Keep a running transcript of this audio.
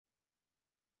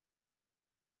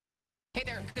Hey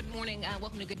there, good morning.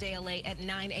 Welcome to Good Day LA at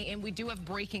 9 a.m. We do have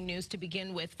breaking news to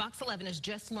begin with. Fox 11 has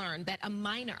just learned that a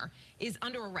minor is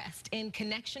under arrest in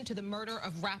connection to the murder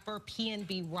of rapper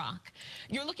PNB Rock.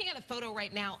 You're looking at a photo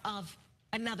right now of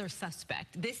another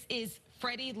suspect. This is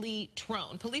Freddie Lee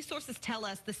Trone. Police sources tell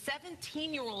us the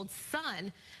 17-year-old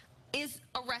son is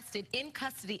arrested in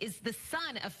custody, is the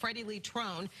son of Freddie Lee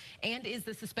Trone and is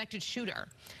the suspected shooter.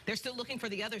 They're still looking for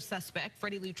the other suspect,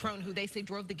 Freddie Lee Trone, who they say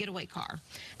drove the getaway car.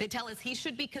 They tell us he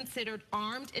should be considered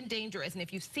armed and dangerous, and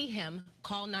if you see him,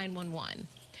 call 911.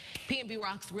 PNB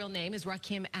Rock's real name is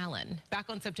Rakim Allen. Back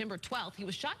on September 12th, he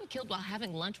was shot and killed while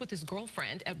having lunch with his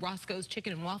girlfriend at Roscoe's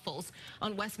Chicken and Waffles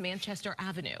on West Manchester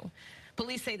Avenue.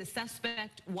 Police say the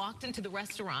suspect walked into the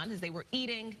restaurant as they were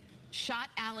eating, shot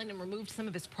Allen, and removed some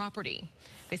of his property.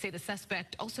 They say the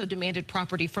suspect also demanded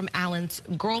property from Allen's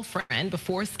girlfriend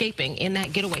before escaping in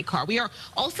that getaway car. We are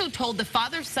also told the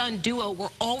father-son duo were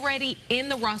already in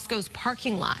the Roscoe's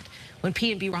parking lot when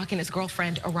PNB Rock and his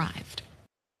girlfriend arrived.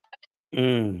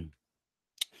 Mm,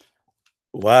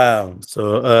 wow.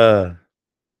 So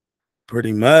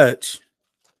pretty much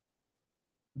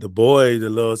the boy, the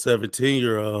little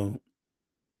 17-year-old,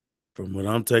 from what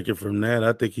I'm taking from that,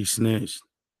 I think he snitched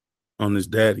on his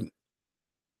daddy.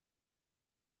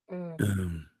 Mm.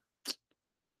 Um,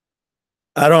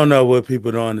 I don't know what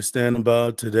people don't understand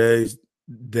about today's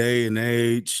day and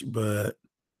age, but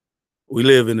we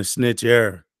live in a snitch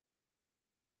era.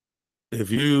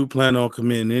 If you plan on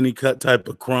committing any type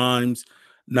of crimes,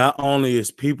 not only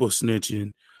is people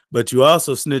snitching, but you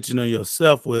also snitching on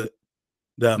yourself with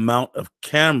the amount of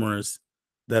cameras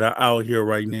that are out here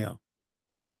right now.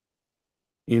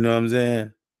 You know what I'm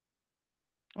saying?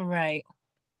 Right.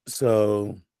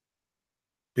 So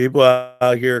people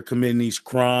out here committing these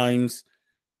crimes.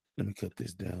 Let me cut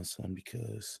this down some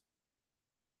because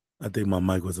I think my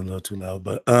mic was a little too loud.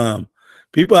 But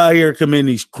people out here committing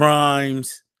these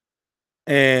crimes,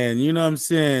 and you know what I'm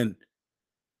saying?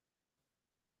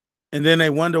 And then they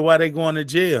wonder why they going to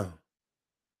jail.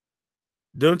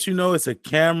 Don't you know it's a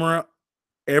camera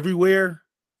everywhere?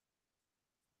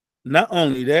 Not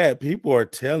only that, people are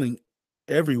telling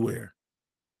everywhere.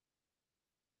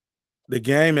 The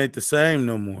game ain't the same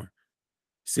no more.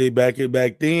 See, back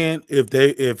then,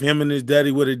 if him and his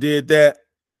daddy would have did that,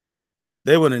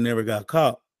 they would have never got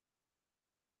caught.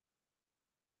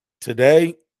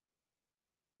 Today,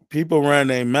 people run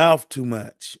their mouth too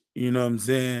much. You know what I'm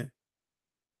saying?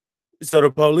 So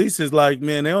the police is like,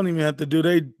 man, they don't even have to do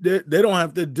they don't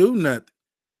have to do nothing.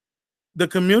 The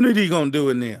community gonna do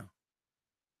it now.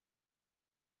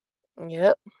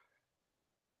 Yep.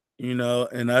 You know,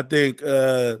 and I think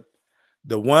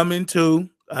the woman too,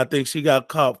 I think she got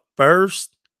caught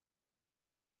first,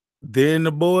 then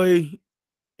the boy,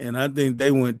 and I think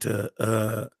they went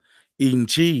to eating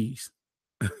cheese.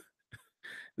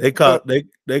 They caught the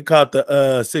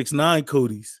 6ix9ine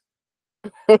cooties.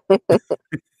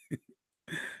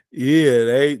 Yeah,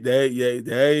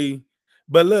 they.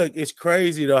 But look, it's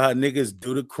crazy though how niggas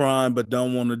do the crime but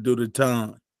don't want to do the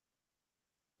time.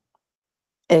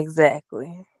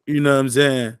 Exactly. You know what I'm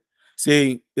saying?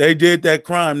 See, they did that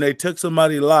crime. They took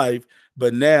somebody's life,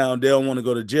 but now they don't want to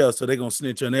go to jail, so they're gonna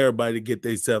snitch on everybody to get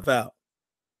themselves out.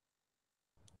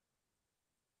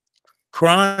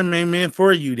 Crime ain't meant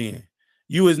for you then.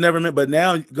 You was never meant, but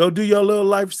now go do your little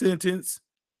life sentence.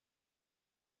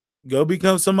 Go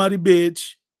become somebody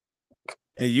bitch.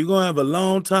 And you're gonna have a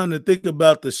long time to think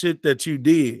about the shit that you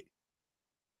did.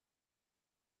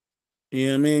 You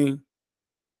know what I mean?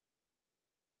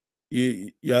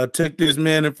 Y'all took this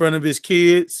man in front of his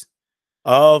kids,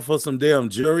 all for some damn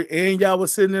jury, and y'all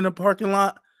was sitting in a parking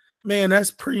lot. Man, that's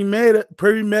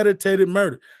premeditated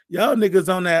murder. Y'all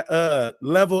niggas on that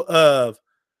level of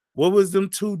what was them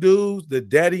two dudes? The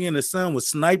daddy and the son was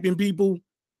sniping people.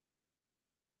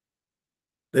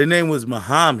 Their name was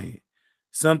Muhammad,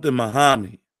 something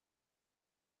Muhammad.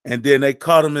 And then they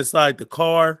caught him inside the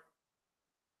car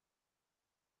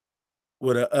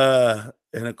with a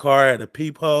car at a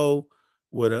peephole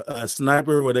with a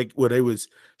sniper where they was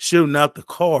shooting out the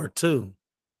car too.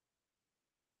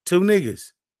 Two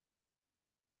niggas,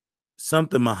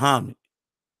 something Muhammad.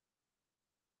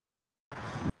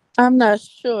 I'm not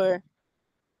sure.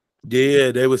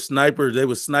 Yeah, they was snipers. They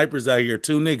was snipers out here.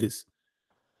 Two niggas.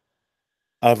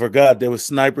 I forgot there was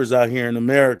snipers out here in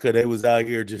America. They was out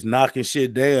here just knocking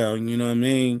shit down. You know what I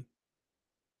mean?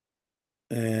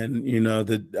 And you know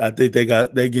I think they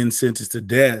getting sentenced to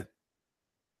death.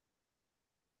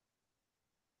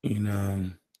 You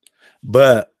know,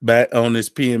 but back on this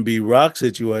PNB Rock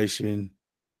situation,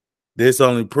 this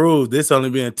only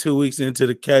been 2 weeks into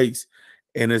the case,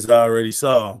 and it's already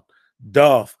solved.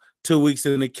 Dolph, 2 weeks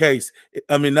in the case.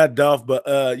 I mean, not Dolph, but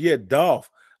yeah, Dolph.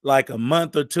 Like a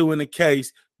month or two in the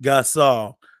case, got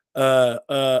solved.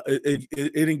 It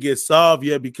didn't get solved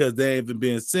yet because they ain't even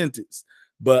been sentenced.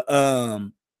 But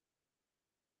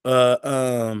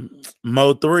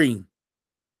Mo 3,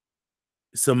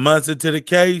 some months into the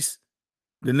case,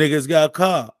 the niggas got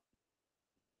caught.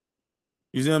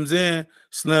 You see what I'm saying?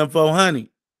 Slim 400.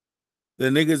 The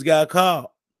niggas got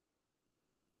caught.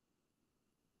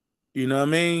 You know what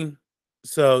I mean?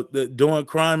 So doing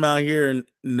crime out here and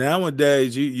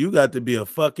nowadays, you got to be a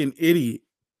fucking idiot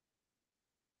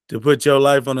to put your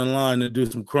life on the line and do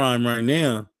some crime right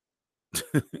now.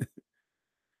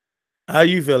 How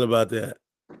you feel about that?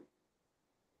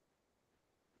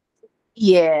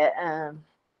 Yeah,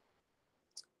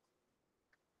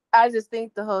 I just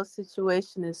think the whole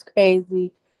situation is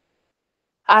crazy.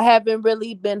 I haven't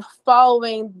really been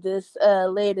following this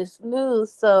latest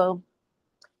news, so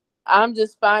I'm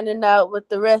just finding out what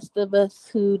the rest of us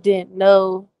who didn't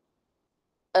know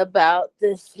about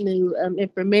this new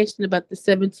information about the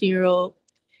 17-year-old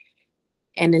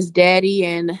and his daddy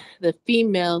and the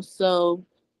female. So,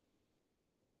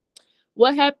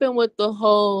 what happened with the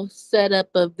whole setup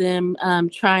of them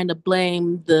trying to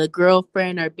blame the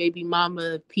girlfriend or baby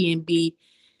mama of PNB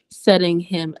setting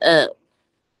him up?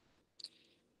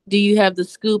 Do you have the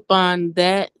scoop on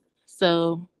that?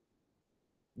 So,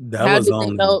 That how was did they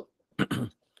only know?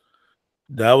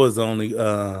 that was only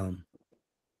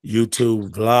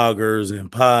YouTube vloggers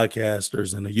and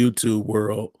podcasters in the YouTube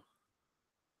world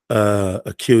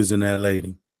accusing that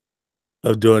lady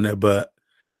of doing that, but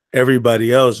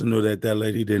everybody else knew that that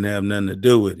lady didn't have nothing to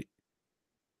do with it.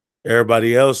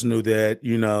 Everybody else knew that,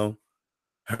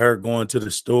 her going to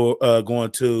the store,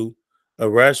 going to a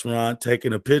restaurant,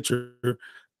 taking a picture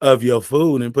of your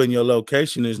food and putting your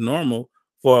location is normal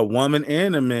for a woman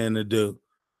and a man to do.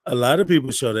 A lot of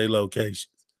people show their locations.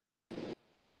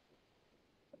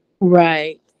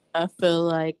 Right. I feel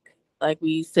like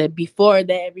we said before,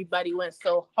 that everybody went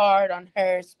so hard on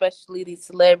her, especially these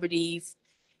celebrities.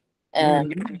 Um,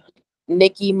 Mhm.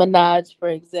 Nicki Minaj, for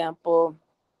example.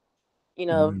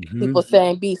 People Mhm.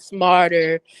 saying be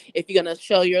smarter. If you're gonna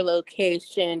show your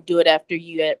location, do it after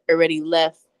you had already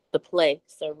left the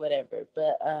place or whatever.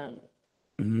 But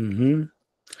Mhm.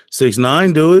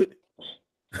 6ix9ine do it.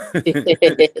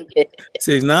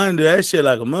 6ix9ine do that shit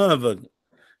like a motherfucker.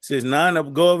 6ix9ine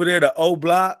up go over there to O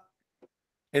Block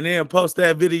and then post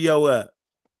that video up.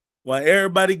 While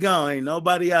everybody gone, ain't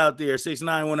nobody out there.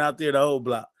 6ix9ine went out there to O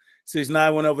Block.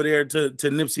 6ix9ine went over there to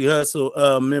Nipsey Hussle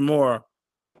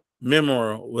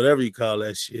memorial, whatever you call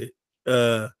that shit.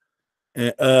 And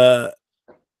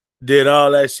did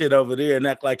all that shit over there and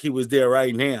act like he was there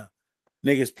right now.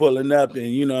 Niggas pulling up and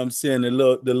you know what I'm saying, the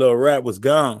little rat was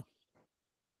gone.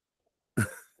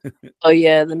 oh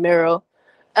yeah, the mural.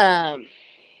 Um,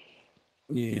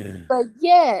 Yeah. but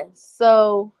yeah,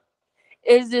 so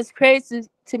it's just crazy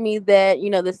to me that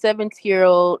the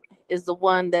 17-year-old is the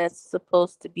one that's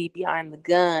supposed to be behind the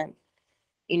gun.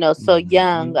 So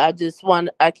young. Mhm.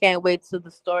 I can't wait till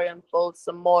the story unfolds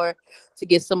some more to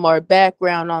get some more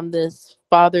background on this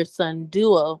father son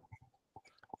duo.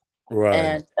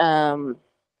 Right. And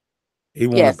He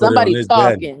want yeah, to put it on somebody his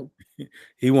daddy. talking.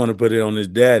 He want to put it on his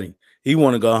daddy. He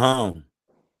want to go home.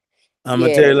 I'm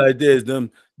gonna tell you Yeah. like this: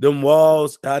 them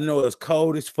walls. I know it's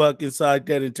cold as fuck inside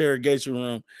that interrogation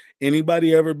room.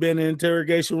 Anybody ever been in an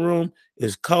interrogation room?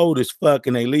 It's cold as fuck,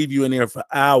 and they leave you in there for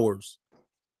hours,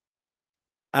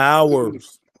 Mm.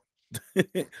 hours,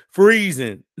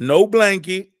 freezing, no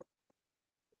blanket.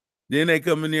 Then they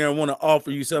come in there and want to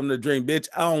offer you something to drink, bitch.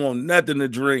 I don't want nothing to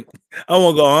drink. I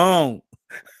want to go home.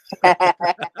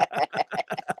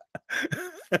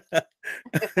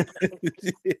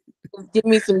 Give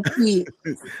me some tea.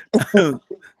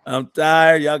 I'm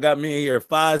tired. Y'all got me in here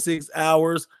 5-6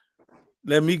 hours.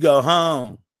 Let me go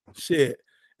home. Shit.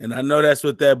 And I know that's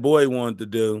what that boy wanted to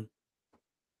do.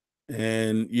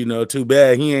 And too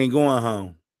bad he ain't going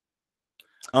home.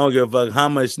 I don't give a fuck how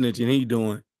much snitching he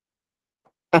doing.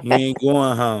 He ain't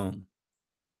going home.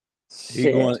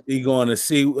 Shit. He going to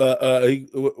see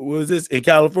what was this in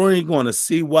California? He going to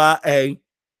CYA.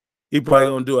 He probably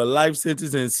gonna do a life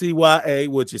sentence in CYA,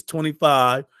 which is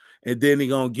 25, and then he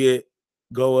gonna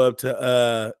go up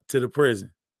to the prison.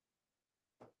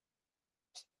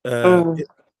 Uh, Mm.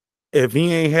 if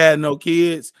he ain't had no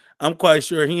kids, I'm quite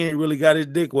sure he ain't really got his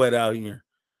dick wet out here.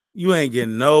 You ain't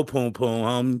getting no poom poom,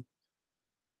 homie.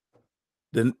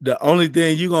 The only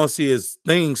thing you gonna see is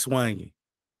things swinging.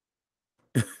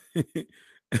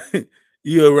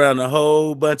 You around a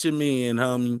whole bunch of men,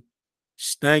 homie,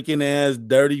 stinking ass,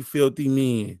 dirty, filthy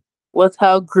men. with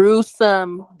how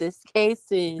gruesome this case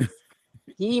is,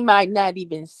 he might not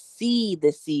even see the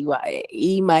CYA.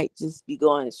 He might just be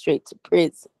going straight to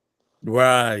prison.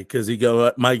 Right, because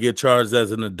might get charged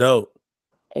as an adult.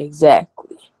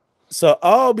 Exactly. So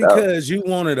all So because you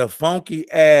wanted a funky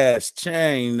ass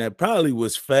chain that probably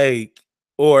was fake,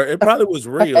 or it probably was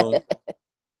real.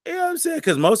 You know what I'm saying?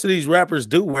 Because most of these rappers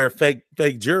do wear fake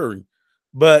jewelry.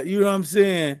 But you know what I'm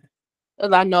saying?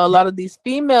 I know a lot of these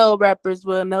female rappers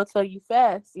will, and they'll tell you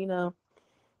fast.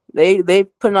 They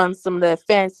put on some of that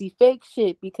fancy fake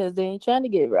shit because they ain't trying to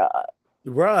get robbed.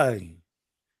 Right.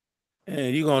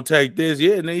 And you gonna take this,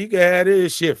 yeah, and then you can have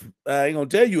this shit. I ain't gonna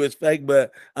tell you it's fake,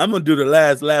 but I'm gonna do the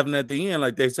last laughing at the end,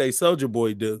 like they say Soldier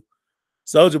Boy do.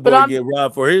 Soldier But Boy get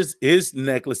robbed for his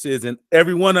necklaces, and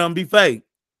every one of them be fake.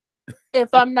 if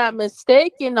I'm not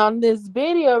mistaken, on this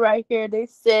video right here, they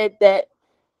said that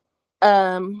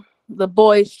the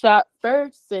boy shot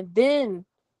first and then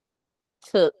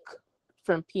took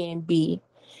from PNB,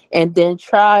 and then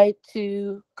tried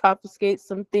to confiscate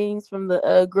some things from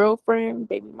the girlfriend,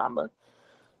 baby mama,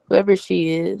 whoever she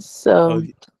is. Oh,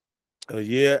 So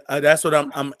yeah, that's what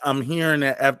I'm hearing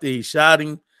that after he shot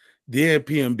him, then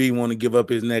PMB want to give up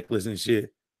his necklace and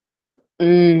shit.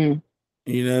 mm.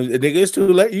 You know, nigga, it's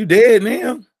too late. You dead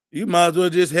now. You might as well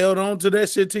just held on to that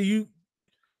shit till you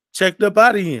checked up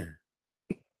out of here.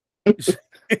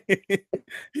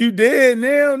 You dead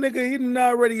now, nigga. He done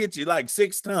already hit you like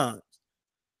 6 times.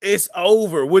 It's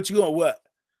over. What you gonna what?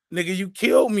 Nigga, you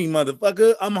killed me,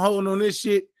 motherfucker. I'm holding on this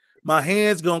shit. My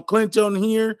hands gonna clench on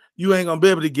here. You ain't gonna be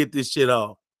able to get this shit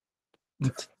off.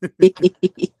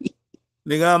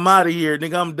 Nigga, I'm out of here.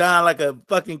 Nigga, I'm dying like a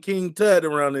fucking King Tut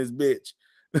around this bitch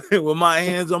with my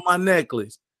hands on my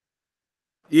necklace.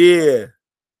 Yeah.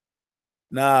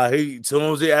 Nah,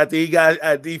 after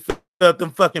he felt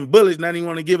them fucking bullets, now he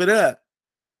want to give it up.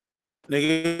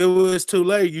 Nigga, it was too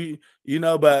late. You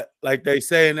know, but like they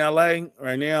say in LA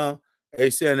right now, they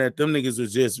saying that them niggas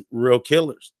was just real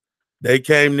killers. They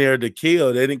came there to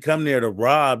kill. They didn't come there to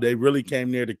rob. They really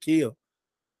came there to kill.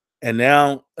 And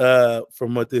now,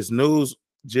 from what this news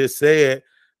just said,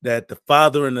 that the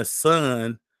father and the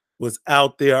son was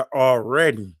out there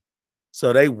already.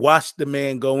 So they watched the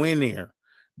man go in there.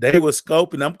 They were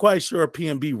scoping. I'm quite sure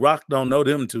PNB Rock don't know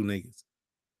them two niggas,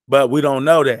 but we don't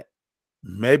know that.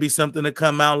 Maybe something to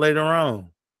come out later on.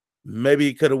 Maybe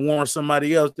he could have warned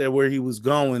somebody else that where he was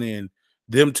going, and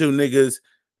them two niggas,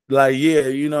 like, yeah,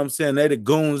 you know what I'm saying? They the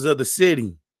goons of the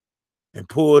city and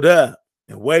pulled up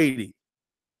and waited.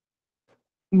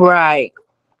 Right.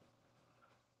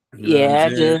 You know what I'm Yeah,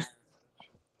 saying?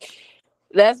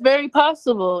 that's very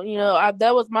possible.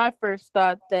 That was my first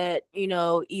thought, that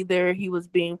either he was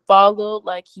being followed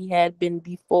like he had been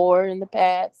before in the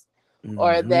past,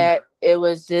 or Mm-hmm. that it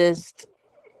was just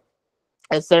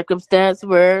a circumstance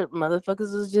where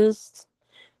motherfuckers was just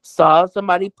saw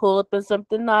somebody pull up in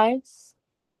something nice.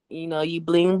 You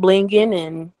bling blinging,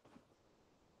 and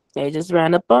they just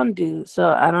ran up on dude.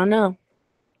 So I don't know.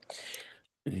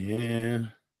 Yeah.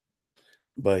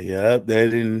 But yeah,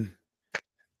 they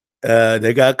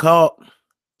got caught.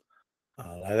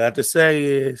 All I got to say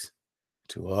is,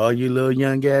 to all you little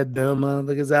young ass dumb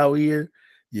motherfuckers out here,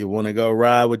 you want to go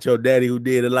ride with your daddy who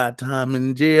did a lot of time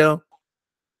in jail?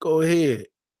 Go ahead.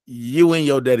 You and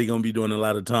your daddy gonna be doing a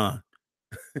lot of time.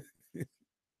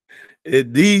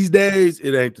 These days,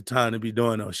 it ain't the time to be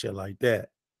doing no shit like that.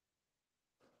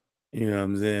 You know what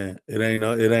I'm saying? It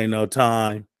ain't no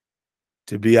time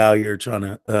to be out here trying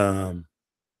to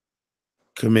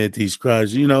commit these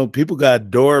crimes. You know, people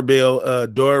got door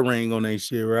ring on their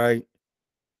shit, right?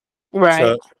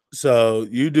 Right. So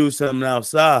you do something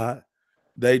outside,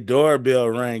 they doorbell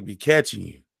ring be catching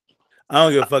you. I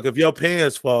don't give a fuck if your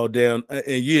pants fall down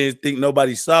and you didn't think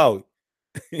nobody saw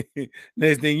it.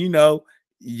 Next thing you know,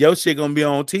 your shit gonna be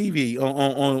on TV,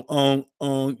 on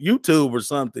YouTube or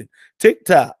something,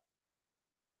 TikTok,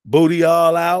 booty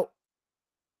all out,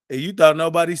 and you thought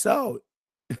nobody saw it.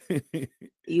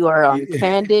 You are on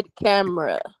candid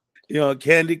camera. You know,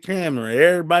 candy camera,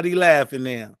 everybody laughing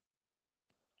now.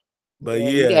 But Yeah,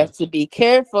 you yeah, got to be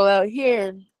careful out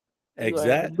here. You are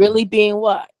exactly. really being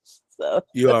watched. So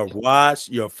You are watch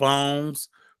your phones.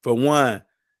 For one,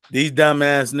 these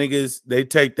dumbass niggas, they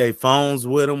take their phones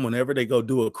with them whenever they go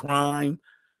do a crime.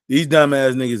 These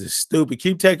dumbass niggas is stupid.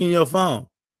 Keep taking your phone.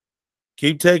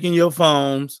 Keep taking your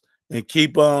phones and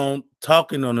keep on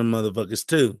talking on them motherfuckers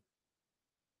too.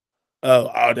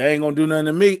 Oh, they ain't gonna do nothing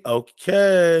to me.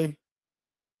 Okay.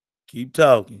 Keep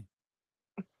talking.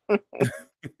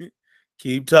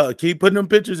 Keep talking. Keep putting them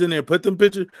pictures in there. Put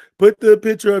the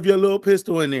picture of your little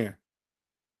pistol in there.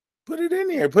 Put it in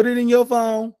there. Put it in your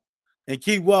phone. and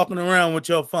keep walking around with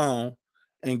your phone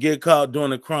and get caught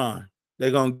doing a crime.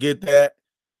 They're gonna get that.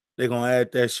 They're gonna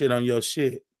add that shit on your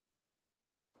shit.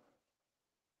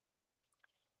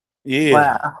 Yeah.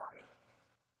 Wow.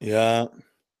 Yeah.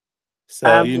 So,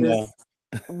 I'm you know,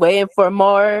 just waiting for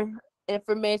more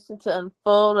information to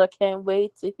unfold. I can't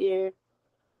wait to hear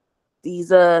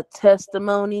these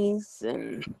testimonies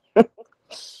and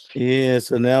yeah,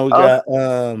 so now we oh,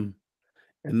 got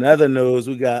another news.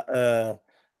 We got the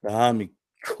homie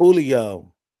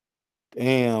Coolio.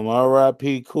 Damn,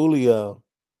 R.I.P. Coolio.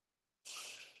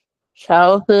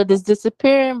 childhood is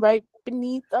disappearing right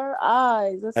beneath our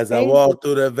eyes. That's As I crazy. walk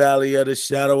through the valley of the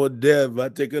shadow of death, I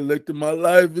take a look at my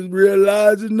life and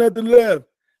realize there's nothing left.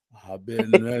 I've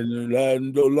been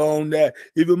riding so long that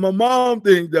even my mom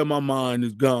thinks that my mind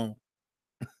is gone.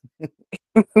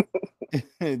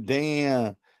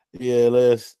 Damn. Yeah,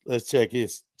 let's check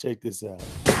this out.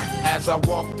 As I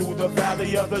walk through the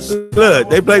valley of the look,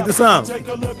 they played the song. Take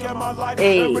a look at my life and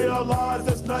Hey, realize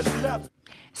there's nothing left.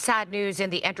 Sad news in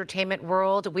the entertainment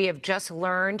world. We have just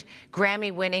learned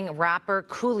Grammy-winning rapper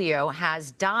Coolio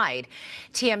has died.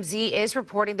 TMZ is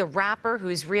reporting the rapper,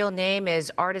 whose real name is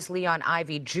Artist Leon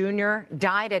Ivy Jr.,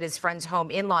 died at his friend's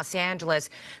home in Los Angeles.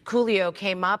 Coolio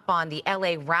came up on the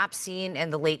LA rap scene in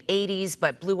the late 80s,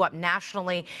 but blew up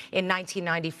nationally in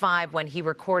 1995 when he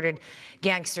recorded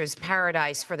Gangster's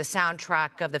Paradise for the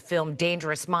soundtrack of the film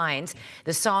Dangerous Minds.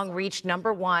 The song reached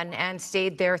 #1 and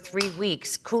stayed there 3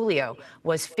 weeks. Coolio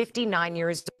was 59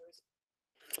 years old.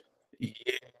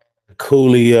 Yeah,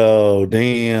 Coolio,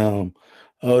 damn.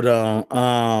 Hold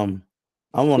on.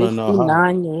 I want to know how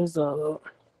 59 years old.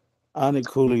 need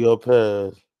Coolio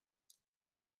passed.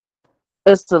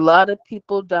 It's a lot of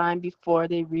people dying before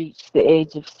they reach the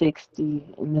age of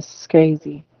 60, and this is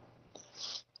crazy.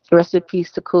 Rest in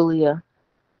peace to Coolio.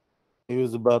 He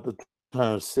was about to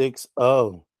turn 60.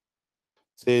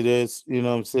 See this, you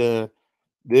know what I'm saying?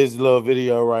 This little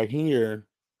video right here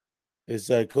is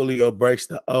like Coolio breaks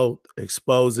the oath,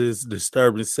 exposes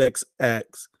disturbing sex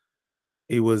acts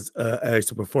he was asked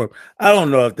to perform. I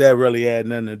don't know if that really had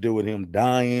nothing to do with him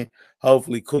dying.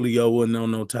 Hopefully, Coolio wasn't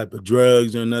on no type of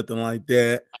drugs or nothing like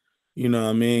that. You know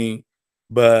what I mean?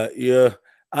 But yeah,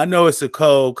 I know it's a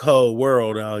cold, cold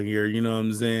world out here. You know what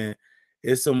I'm saying?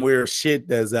 It's some weird shit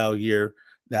that's out here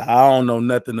that I don't know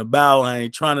nothing about. I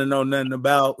ain't trying to know nothing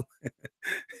about.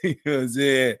 You know what I'm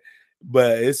saying?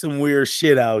 But it's some weird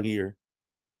shit out here.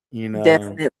 You know,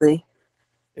 Definitely.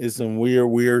 it's some weird,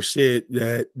 weird shit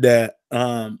that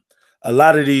a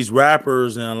lot of these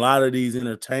rappers and a lot of these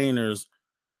entertainers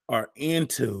are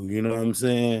into, you know what I'm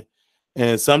saying?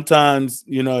 And sometimes,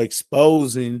 you know,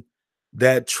 exposing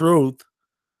that truth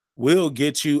will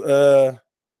get you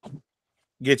murked.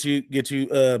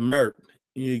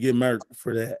 You get murked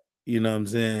for that. You know what I'm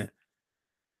saying?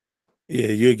 Yeah,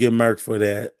 you'll get murked for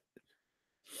that.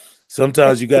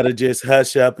 Sometimes you gotta just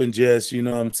hush up and just, you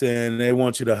know what I'm saying? They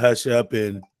want you to hush up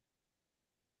and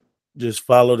just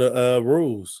follow the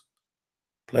rules.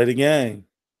 Play the game.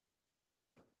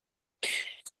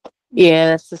 Yeah,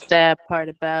 that's the sad part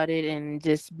about it, and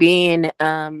just being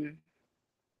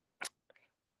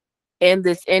in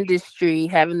this industry,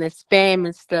 having this fame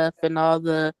and stuff, and all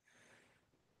the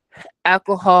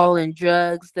alcohol and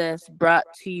drugs that's brought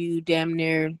to you, damn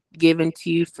near given to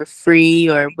you for free,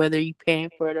 or whether you paying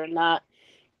for it or not.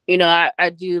 You know, I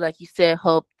do, like you said,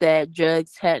 hope that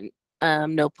drugs had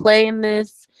no play in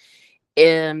this.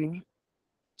 Um,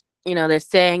 they're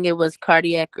saying it was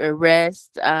cardiac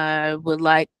arrest. I would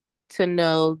like to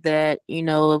know that,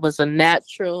 it was a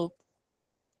natural,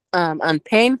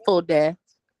 unpainful death.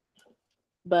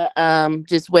 But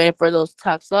just waiting for those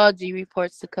toxology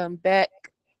reports to come back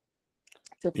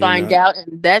to You find know, out,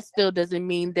 and that still doesn't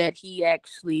mean that he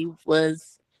actually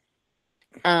was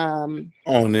um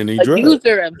on any a drug.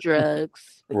 user of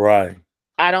drugs. Right.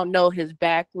 I don't know his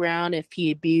background, if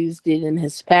he abused it in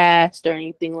his past or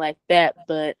anything like that,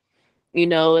 but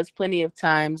it's plenty of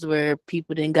times where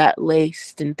people then got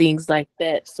laced and things like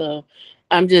that. So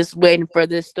I'm just waiting for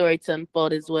this story to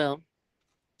unfold as well.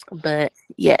 But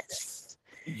yes.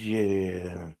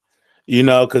 Yeah. You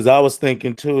know, because I was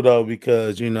thinking too, though,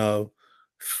 because you know,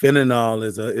 fentanyl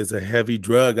is a heavy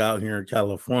drug out here in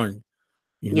California.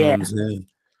 You know what Yeah. I'm saying?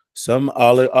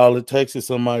 All it takes is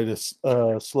somebody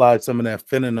to slide some of that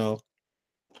fentanyl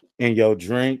in your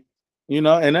drink. You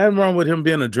know, and nothing wrong with him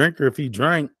being a drinker if he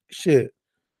drank. Shit,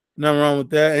 nothing wrong with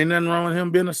that. Ain't nothing wrong with him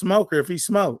being a smoker if he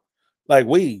smoked. Like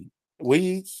weed.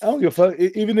 Weed. I don't give a fuck.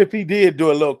 Even if he did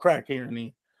do a little crack here and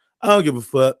there, I don't give a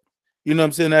fuck. You know what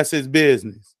I'm saying? That's his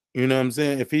business. You know what I'm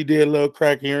saying? If he did a little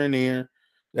crack here and there,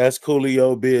 that's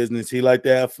Coolio business. He like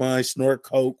to have fun, snort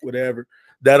coke, whatever.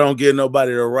 that don't give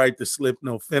nobody the right to slip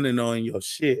no fentanyl in your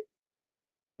shit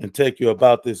and take you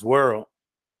about this world.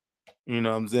 You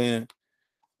know what I'm saying?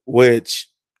 Which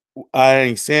I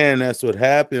ain't saying that's what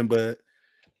happened, but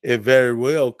it very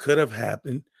well could have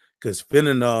happened because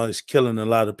fentanyl is killing a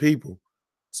lot of people.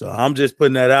 So I'm just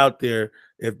putting that out there.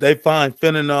 If they find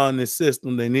fentanyl in the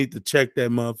system, they need to check that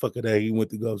motherfucker that he went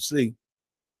to go see.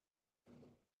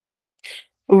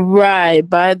 Right.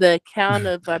 By the account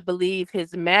of, I believe,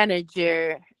 his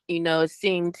manager, it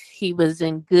seemed he was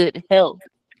in good health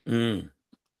Look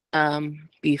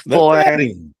before at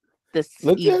him. this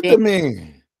Look at the event.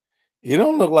 man. He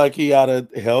don't look like he out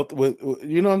of health with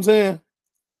you know what I'm saying?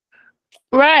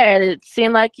 Right. It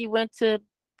seemed like he went to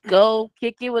go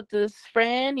kick it with his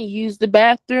friend. He used the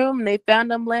bathroom and they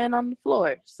found him laying on the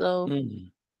floor. So,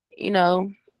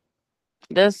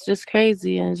 that's just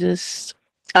crazy and just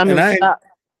I'm in shock.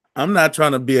 I'm not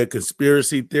trying to be a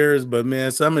conspiracy theorist, but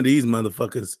man, some of these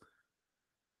motherfuckers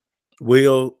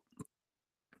will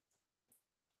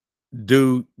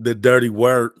do the dirty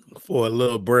work for a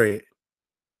little bread.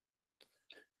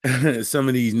 Some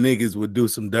of these niggas would do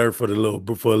some dirt for a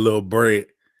little bread.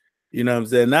 You know what I'm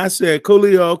saying? And I said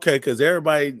Coolio, okay, because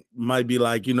everybody might be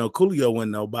like, Coolio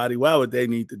wasn't nobody. Why would they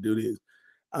need to do this?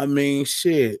 I mean,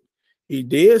 shit. He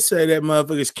did say that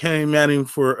motherfuckers came at him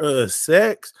for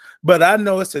sex, but I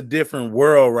know it's a different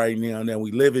world right now than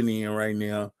we living in right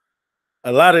now.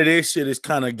 A lot of this shit is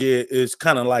kind of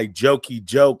like jokey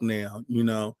joke now,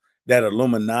 that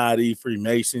Illuminati,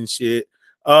 Freemason shit.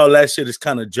 All that shit is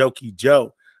kind of jokey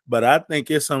joke. But I think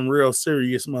it's some real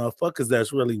serious motherfuckers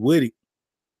that's really with it.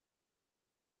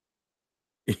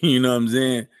 You know what I'm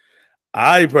saying?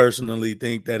 I personally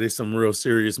think that it's some real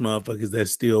serious motherfuckers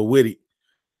that's still with it.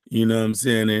 You know what I'm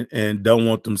saying? And don't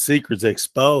want them secrets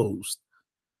exposed.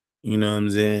 You know what I'm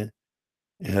saying?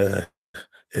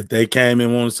 If they came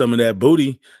and wanted some of that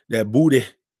booty, you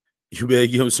better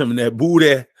give them some of that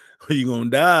booty or you gonna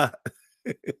die.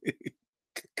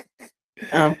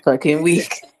 I'm fucking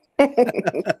weak.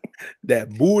 That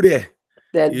booty.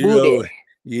 That booty.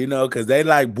 Because they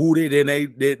like booty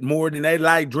they more than they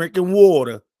like drinking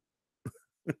water.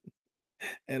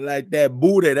 And like that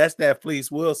booty, that's that Fleece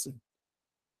Wilson.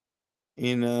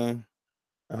 I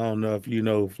don't know if you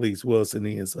know who Fleece Wilson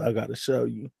is, so I got to show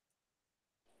you.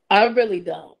 I really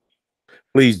don't.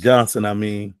 Fleece Johnson, I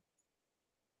mean.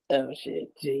 Oh,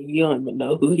 shit. Gee, you don't even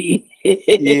know who he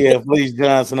is. Yeah, Fleece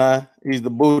Johnson, he's the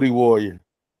booty warrior.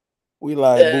 We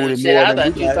like booty shit, more I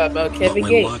than thought you were talking about Kevin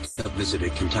Gates. When Lockup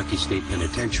visited Kentucky State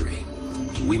Penitentiary,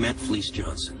 we met Fleece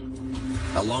Johnson,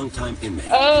 a longtime inmate.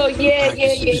 Oh, yeah. A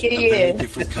very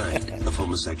different kind of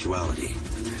homosexuality.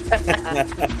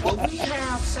 Well, we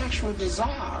have sexual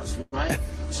desires, right?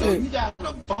 So you got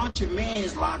a bunch of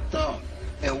men locked up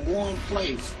in one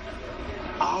place.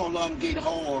 All of them get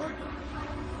hard.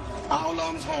 All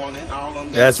of them's horny. All of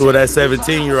them. That's what that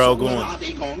 17-year-old going. What are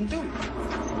they gonna do?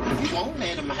 If you won't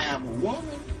let them have a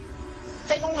woman,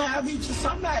 they gonna have each of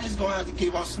somebody's gonna have to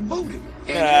give us some booty.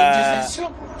 And it's just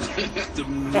as simple. The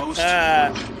most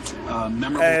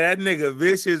memorable. Hey, that nigga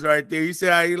vicious right there. You see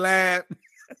how he laughed?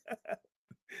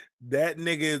 That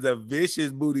nigga is a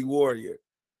vicious booty warrior.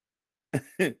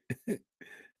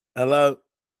 Hello?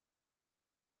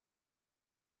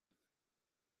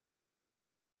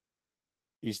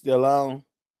 You still on?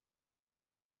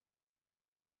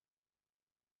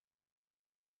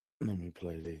 Let me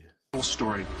play this. The whole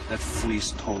story that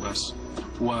Fleece told us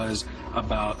was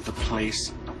about the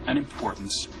place and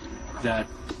importance that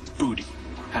booty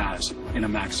has in a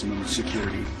maximum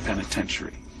security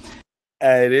penitentiary.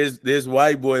 Hey, this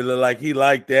white boy look like he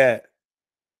like that.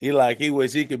 He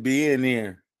wish he could be in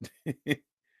there.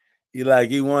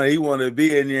 he wanted to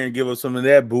be in there and give us some of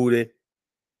that booty.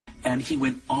 And he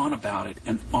went on about it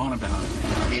and on about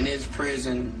it. In his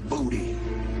prison, booty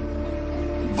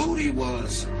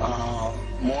was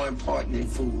more important than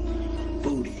food.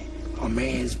 Booty, a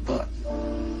man's butt.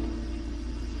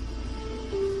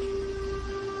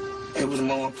 It was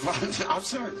more important. I'm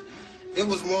serious. It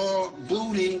was more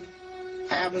booty.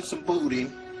 Having some booty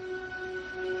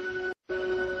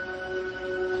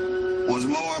was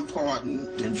more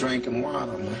important than drinking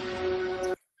water,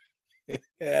 man.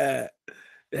 Yeah,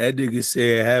 that nigga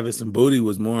said having some booty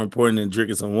was more important than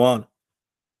drinking some water.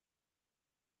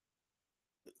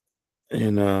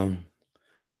 And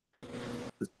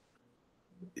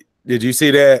did you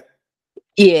see that?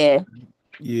 Yeah.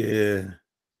 Yeah.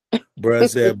 Bruh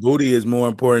said booty is more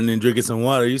important than drinking some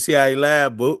water. You see how he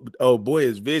laughed? Oh, boy,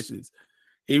 is vicious.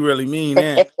 He really mean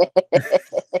that.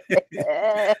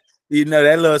 That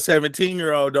little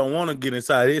 17-year-old don't want to get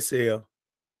inside his cell.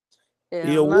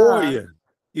 He a warrior.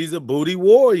 He's a booty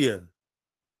warrior.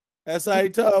 That's how he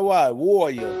told why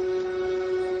warrior.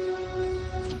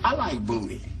 I like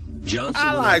booty. Johnson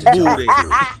I went like on to tell booty. the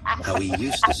crew how he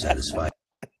used to satisfy.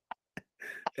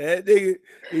 That nigga,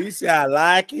 he said, I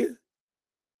like you.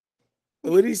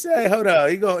 What he say? Hold on.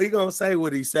 He gonna say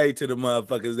what he say to the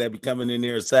motherfuckers that be coming in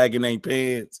there sagging their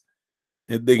pants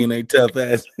and thinking they tough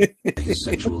ass. His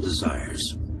sexual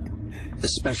desires,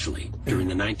 especially during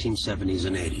the 1970s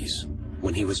and 80s,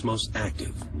 when he was most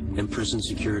active and prison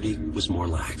security was more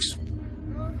lax.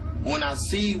 When I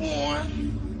see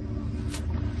one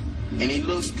and he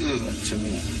looks good to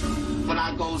me, when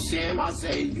I go see him, I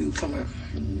say, you come here.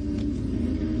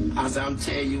 I say, I'm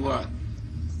telling you what,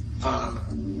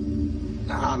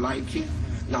 I like you,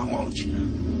 and I want you.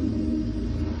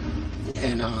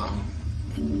 And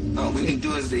we can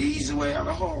do it the easy way or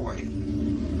the hard way.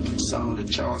 So the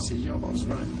choice is yours,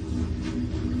 right?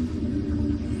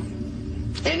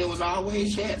 And it was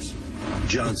always yes.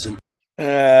 Johnson. He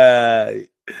said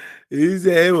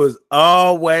it was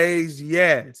always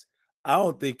yes. I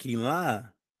don't think he lied.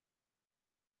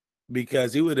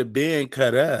 Because he would have been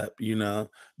cut up, you know.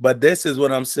 But this is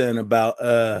what I'm saying about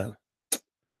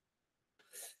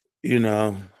you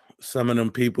know, some of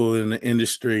them people in the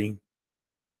industry,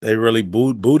 they really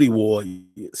booty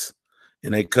warriors.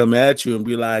 And they come at you and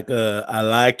be like, I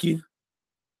like you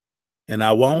and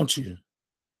I want you.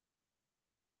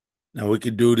 Now we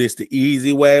could do this the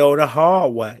easy way or the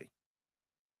hard way.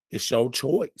 It's your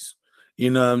choice. You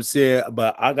know what I'm saying?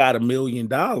 But I got $1 million.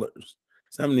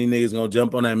 Some of these niggas gonna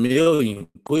jump on that million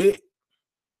quick.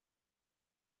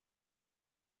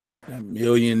 That $1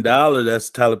 million, that's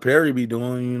Tyler Perry be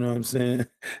doing, you know what I'm saying?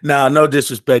 Now, no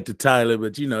disrespect to Tyler,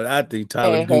 but you know, I think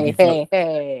Tyler do be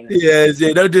yeah,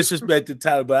 no disrespect to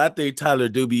Tyler, but I think Tyler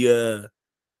do be in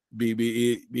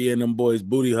them boys'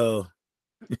 booty hole.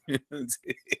 I'm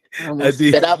gonna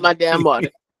spit out my damn water.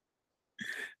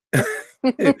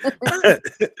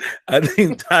 I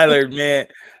think Tyler, man,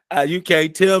 you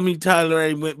can't tell me Tyler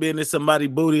ain't been in somebody's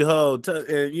booty hole.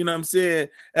 You know what I'm saying?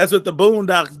 That's what the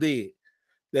Boondocks did.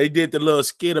 They did the little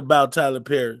skit about Tyler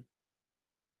Perry.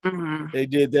 Mm-hmm. They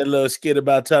did that little skit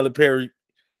about Tyler Perry.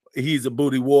 He's a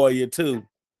booty warrior too.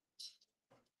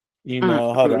 You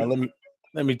know, hold on.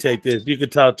 Let me take this. You can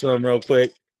talk to him real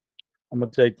quick. I'm gonna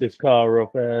take this call real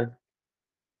fast.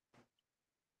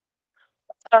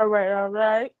 All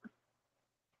right.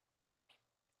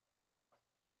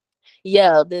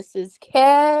 Yo, this is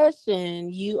Cash,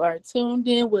 and you are tuned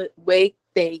in with Wake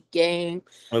Day Game.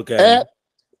 Okay. Up.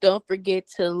 Don't forget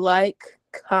to like,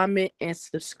 comment, and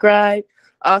subscribe.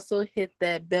 Also, hit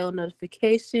that bell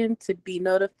notification to be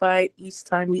notified each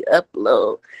time we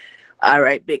upload. All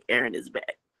right, Big Aaron is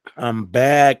back. I'm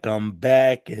back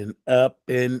and up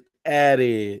and at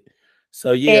it.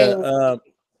 So yeah,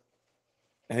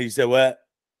 you said what?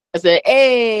 I said,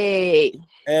 hey,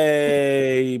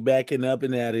 back and up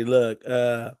and at it. Look,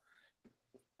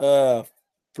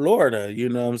 Florida, you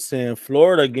know what I'm saying?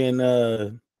 Florida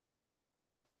getting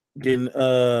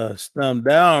stumped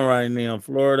down right now.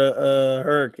 Florida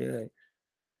hurricane.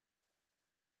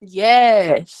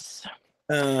 yes.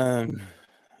 That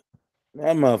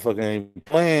motherfucker ain't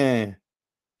playing.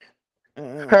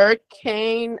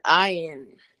 Hurricane Ian.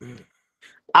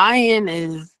 Ian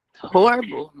is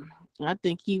horrible. I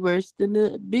think he worse than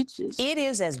the bitches. It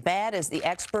is as bad as the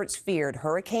experts feared.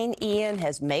 Hurricane Ian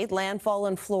has made landfall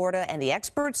in Florida, and the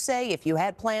experts say if you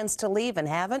had plans to leave and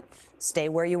haven't, stay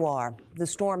where you are. The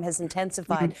storm has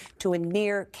intensified to a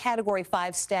near Category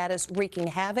 5 status, wreaking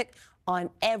havoc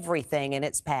on everything in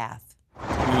its path.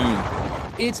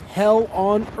 It's hell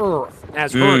on earth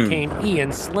as Hurricane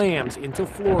Ian slams into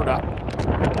Florida.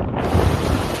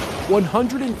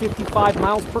 155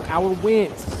 miles per hour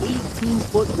winds,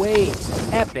 18-foot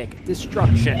waves, epic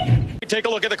destruction. Take a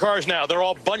look at the cars now. They're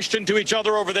all bunched into each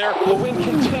other over there. The wind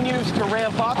continues to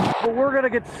ramp up. But we're going to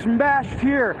get smashed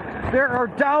here. There are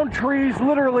down trees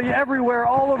literally everywhere,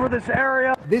 all over this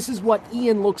area. This is what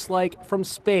Ian looks like from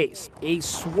space, a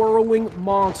swirling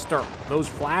monster. Those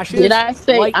flashes. Did I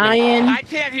say lightning. Ian? I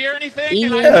can't hear anything.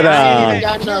 Ian.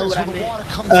 Y'all know what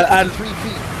I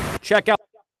meant. Check out.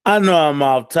 I know I'm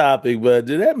off topic, but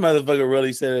did that motherfucker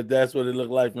really say that that's what it looked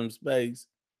like from space?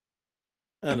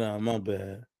 I know, my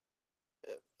bad.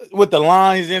 With the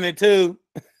lines in it too.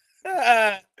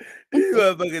 These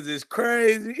motherfuckers is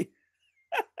crazy.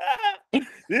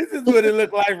 This is what it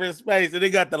looked like from space, and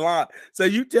they got the line. So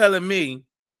you telling me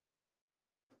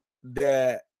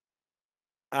that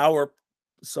our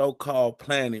so-called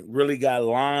planet really got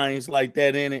lines like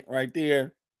that in it right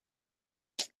there?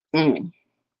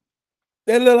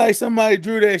 That look like somebody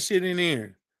drew that shit in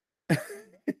here.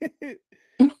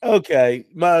 Okay,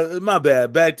 my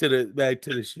bad. Back to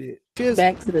the shit.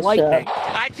 Back to the lightning. show.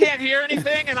 I can't hear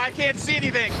anything and I can't see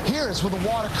anything. Here's where the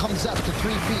water comes up to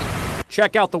 3 feet.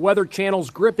 Check out the Weather Channel's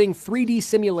gripping 3D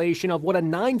simulation of what a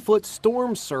 9-foot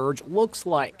storm surge looks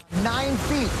like. 9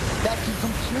 feet that can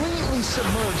completely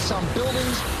submerge some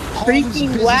buildings, homes, Freaking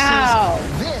businesses. wow.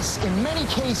 This, in many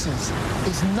cases,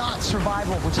 is not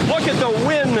survivable. Look at the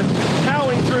wind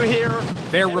howling through here.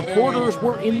 Their reporters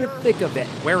were in the thick of it,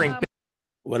 wearing.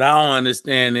 What I don't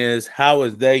understand is how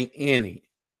is they in it?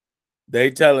 They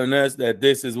telling us that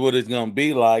this is what it's gonna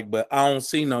be like, but I don't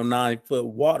see no 9-foot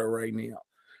water right now.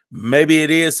 Maybe it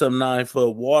is some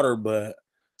 9-foot water, but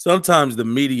sometimes the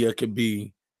media can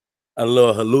be a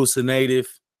little hallucinative,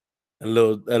 a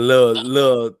little,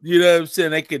 you know what I'm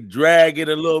saying? They could drag it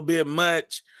a little bit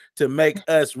much to make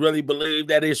us really believe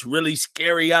that it's really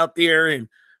scary out there in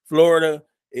Florida.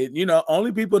 You know,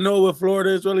 only people know what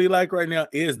Florida is really like right now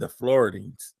is the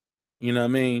Floridans. You know what I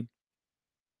mean?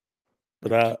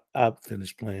 But I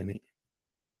finished playing it.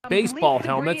 Baseball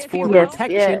helmets for Yes,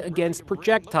 protection yes. against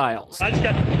projectiles. I just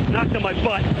got knocked on my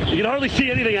butt. You can hardly see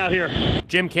anything out here.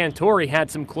 Jim Cantori had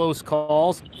some close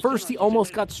calls. First, he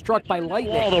almost got struck by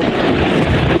lightning.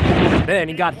 Then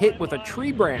he got hit with a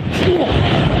tree branch.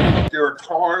 There are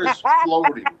cars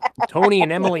floating. Tony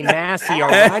and Emily Massey are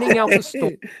riding out the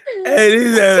storm. Hey,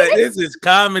 this is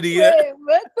comedy. Wait,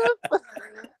 what the fuck?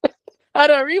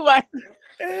 Hold on, rewind.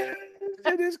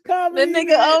 It is The comedy.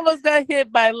 nigga almost got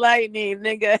hit by lightning,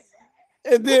 nigga.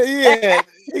 And then, yeah,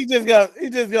 he just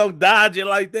gonna dodge it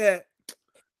like that.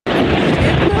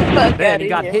 Then he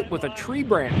got hit with a tree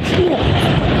branch.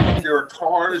 There are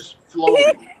cars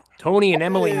floating. Tony and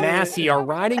Emily Massey are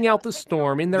riding out the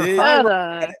storm in their Hold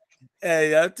on.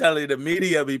 Hey, I'm telling you, the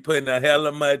media be putting a hell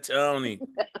of much on him.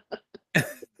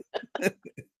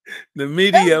 The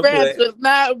media Brad was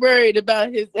not worried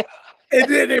about his. and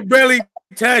then it barely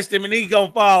touched him, and he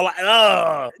gonna fall like,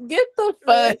 oh. Get the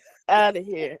fuck out of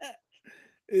here.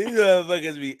 These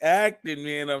motherfuckers be acting,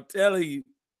 man. I'm telling you.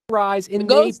 rise in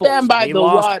Go Naples. stand by They the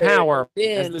lost water. power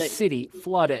Then, as the like- city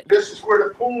flooded. This is where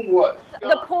the pool was.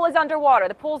 The pool is underwater.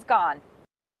 The pool's gone.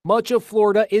 Much of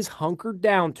Florida is hunkered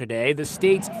down today. The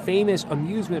state's famous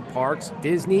amusement parks,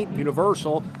 Disney,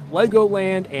 Universal,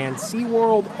 Legoland, and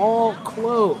SeaWorld all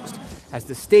closed as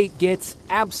the state gets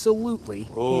absolutely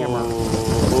hammered.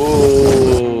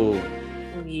 Oh,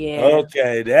 Yeah.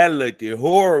 okay, that looked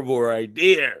horrible right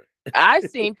there. I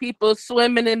seen people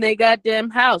swimming in their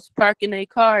goddamn house, parking their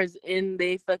cars in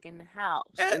their fucking house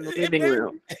in the living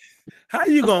room. How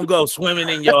you gonna go swimming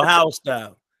in your house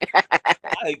though?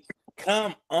 Like,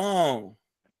 come on.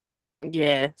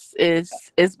 Yes,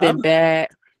 it's been bad.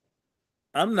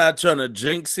 I'm not trying to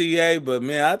jinx CA, but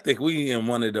man, I think we in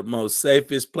one of the most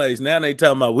safest places. Now they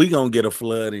talking about we gonna get a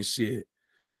flood and shit.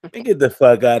 Man, get the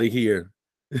fuck out of here.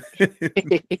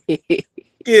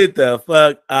 Get the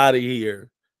fuck out of here.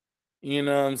 You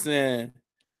know what I'm saying?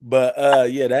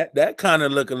 But yeah, that kind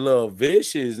of look a little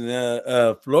vicious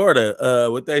in Florida.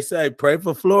 What they say, pray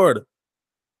for Florida.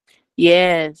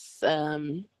 Yes.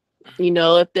 You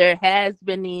know, if there has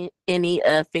been any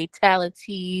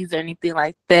fatalities or anything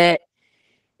like that,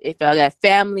 if y'all got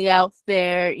family out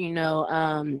there, you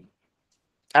know,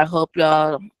 I hope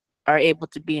y'all are able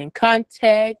to be in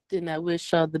contact, and I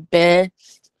wish y'all the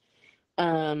best.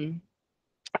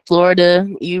 Florida,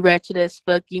 you ratchet as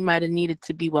fuck. You might have needed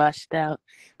to be washed out.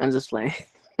 I'm just playing.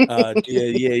 Yeah.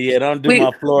 Don't do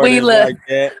my Floridians like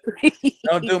that.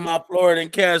 Don't do my Floridian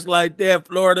cats like that,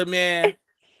 Florida man.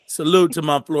 Salute to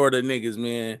my Florida niggas,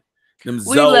 man. Them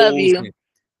We love Zoes you. and,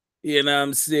 you know what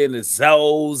I'm saying? The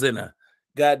Zoes and the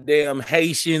goddamn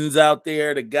Haitians out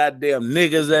there, the goddamn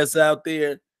niggas that's out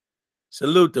there.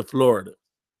 Salute to Florida.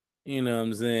 You know what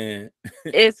I'm saying?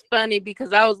 It's funny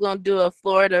because I was gonna do a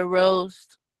Florida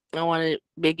roast. I wanted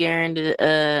Big Aaron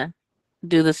to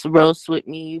do this roast with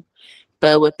me,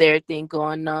 but with everything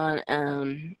going on,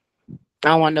 I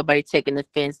don't want nobody taking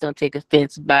offense. Don't take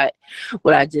offense by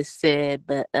what I just said,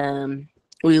 but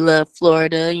we love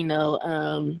Florida. You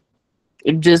know,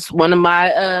 just one of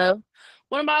my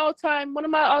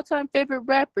all-time favorite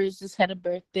rappers just had a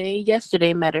birthday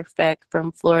yesterday. Matter of fact,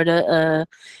 from Florida.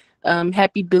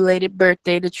 Happy belated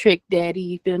birthday to Trick Daddy.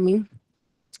 You feel me?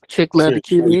 Trick love the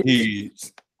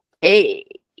kids. Hey,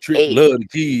 Trick love the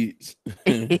kids.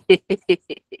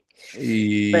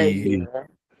 But,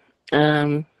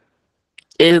 yeah,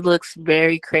 it looks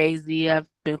very crazy. I've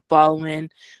been following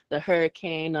the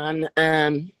hurricane on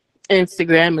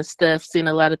Instagram and stuff. Seen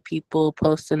a lot of people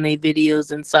posting their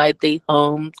videos inside their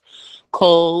homes,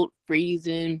 cold,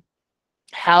 freezing,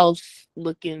 house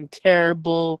looking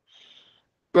terrible,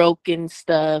 broken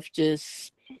stuff.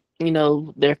 Just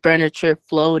their furniture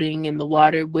floating in the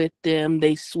water with them.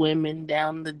 They swimming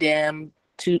down the damn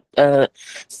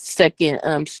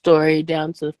second story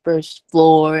down to the first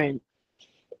floor, and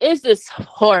it's just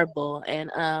horrible.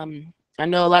 And I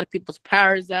know a lot of people's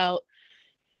power's out.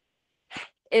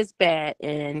 It's bad,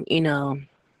 and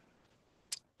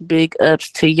big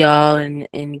ups to y'all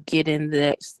and getting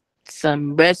that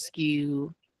some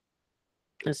rescue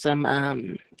or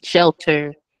some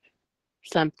shelter,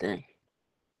 something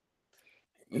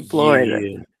in Florida.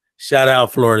 Yeah. Shout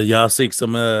out Florida. Y'all seek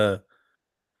some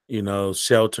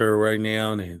shelter right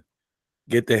now and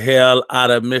get the hell out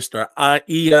of Mr.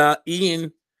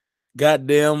 Ian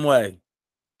goddamn way.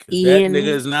 Cause that nigga Ian,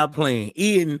 is not playing.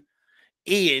 Ian,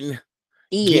 get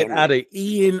Ian, out of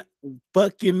Ian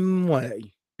fucking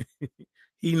way.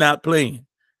 He not playing.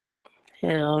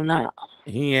 hell no.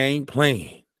 He ain't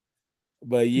playing.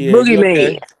 But yeah, Boogeyman.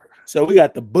 okay. So we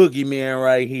got the boogeyman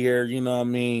right here. You know what I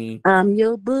mean? I'm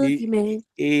your boogeyman.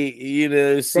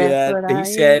 That's what He I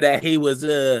said am. that he was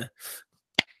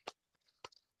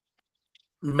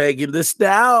Megan the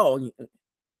Stallion.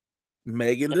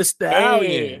 Megan the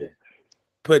Stallion. Hey,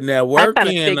 Putting that I work kind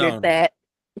of in figured on him. that.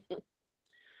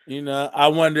 I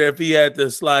wonder if he had to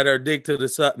slide her dick to the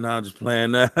side. No, I'm just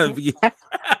playing.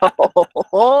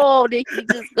 Oh, did he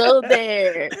just go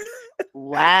there?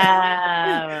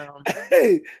 Wow.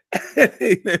 Hey,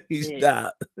 let me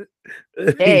stop.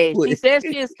 Hey, she says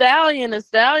she's a stallion. A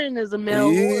stallion is a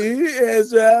male horse.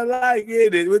 That's what I like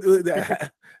it. What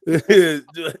that?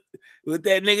 What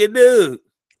that nigga do?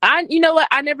 You know what?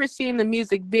 I never seen the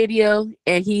music video,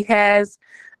 and he has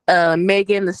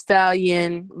Megan the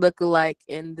Stallion lookalike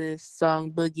in this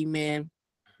song Boogeyman.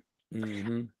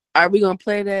 Mm-hmm. Are we gonna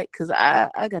play that? Cause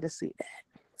I gotta see that.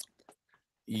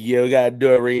 Yeah, we gotta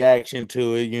do a reaction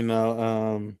to it. We're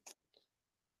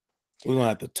gonna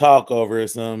have to talk over it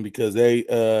some because they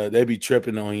be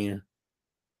tripping on here.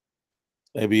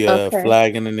 They be Okay.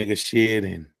 flagging the nigga shit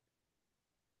and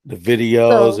the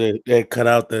videos So they cut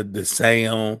out the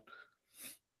sound.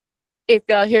 if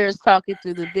y'all hear us talking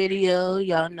through the video,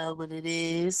 y'all know what it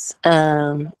is.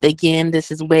 Again,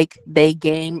 this is Wake They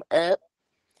Game Up.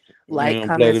 We're Like, gonna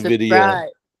play comment, the video. subscribe.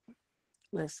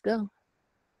 Let's go.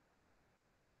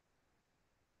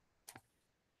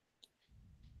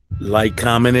 Like,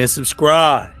 comment, and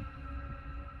subscribe.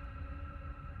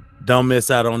 Don't miss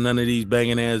out on none of these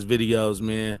banging ass videos,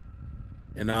 man.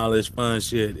 And all this fun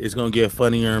shit. It's gonna get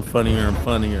funnier and funnier and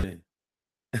funnier.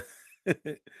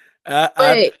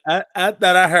 Wait, I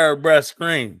thought I heard bruh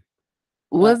scream.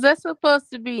 was that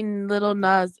supposed to be Little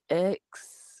Nas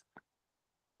X?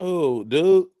 Oh,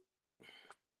 dude.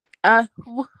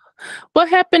 What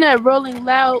happened at Rolling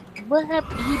Loud? What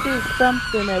happened? He did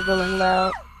something at Rolling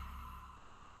Loud.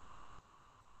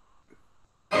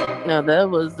 No, that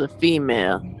was the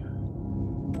female.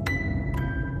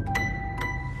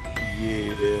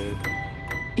 Yeah.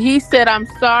 He said, "I'm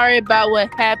sorry about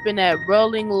what happened at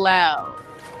Rolling Loud."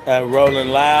 At Rolling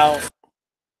Loud.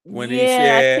 When he Yeah,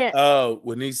 I said, can't.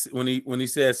 when he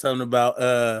said something about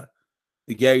the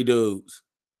gay dudes,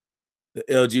 the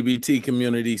LGBT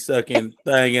community sucking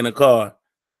thing in a car.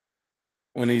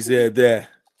 When he said that.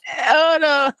 Oh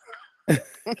no.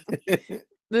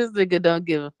 This nigga don't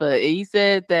give a fuck. He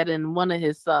said that in one of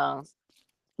his songs.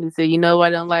 He said, "You know what I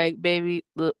don't like, baby."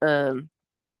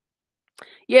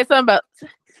 Yeah, something about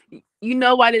you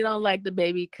know why they don't like the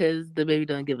baby because the baby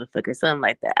don't give a fuck or something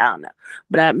like that. I don't know.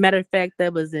 But matter of fact,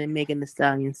 that was in Megan Thee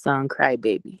Stallion song "Cry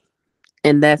Baby,"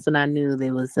 and that's when I knew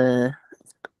they was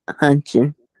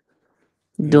hunching,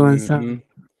 doing something.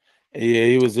 Yeah,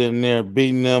 he was in there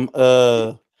beating them,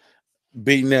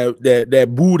 beating that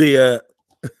booty up.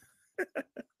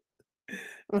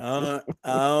 I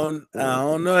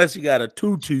don't know if she got a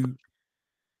tutu.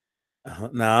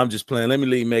 Nah, I'm just playing. Let me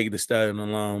leave Megan Thee Stallion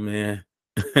alone, man.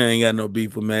 I ain't got no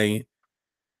beef with Megan.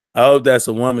 I hope that's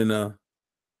a woman though.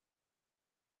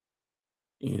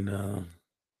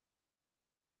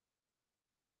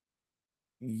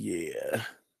 Yeah.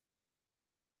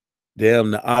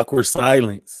 Damn, the awkward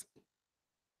silence.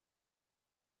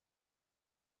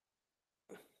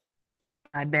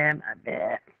 My bad.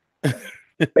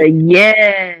 But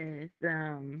yes,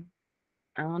 I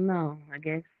don't know. I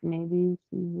guess maybe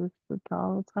she was a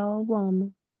tall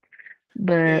woman.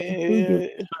 But who gives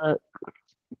a fuck?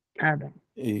 I don't.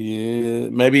 Yeah,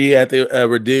 maybe he had to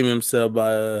redeem himself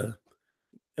by what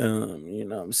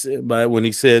I'm saying, by when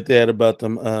he said that about the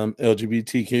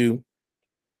LGBTQ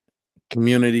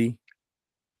community.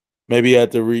 Maybe he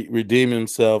had to redeem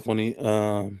himself when he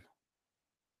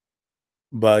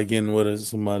by getting with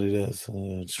somebody that's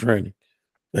training.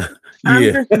 I'm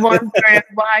Yeah. just wondering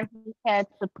why he had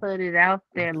to put it out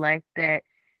there like that.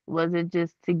 Was it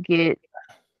just to get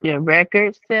the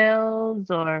record sales,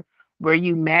 or were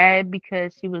you mad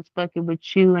because she was fucking with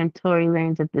you and Tory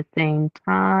Lanez at the same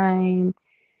time?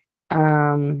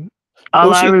 Um, all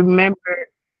Who I she remember,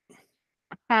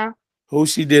 huh? who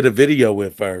she did a video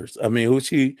with first? I mean, who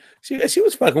she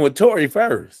was fucking with Tory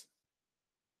first.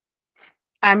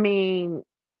 I mean,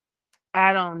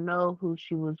 I don't know who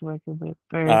she was working with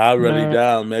first, I really but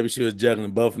down. Maybe she was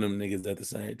juggling both of them niggas at the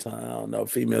same time. I don't know.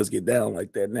 Females get down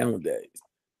like that nowadays.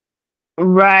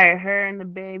 right, her and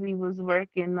DaBaby was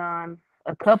working on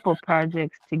a couple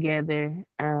projects together.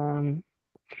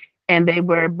 And they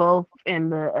were both in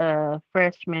the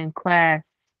freshman class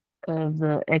of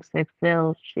the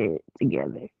XXL shit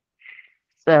together.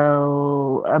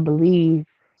 So I believe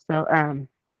so.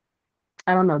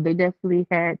 I don't know. They definitely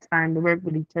had time to work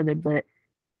with each other, but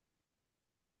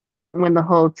when the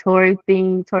whole Tory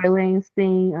Lanez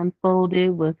thing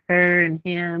unfolded with her and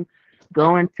him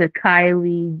going to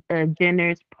Kylie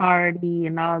Jenner's party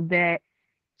and all that,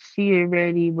 she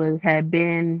already had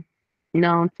been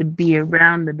known to be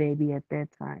around DaBaby at that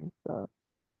time. So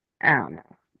I don't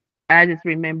know. I just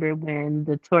remember when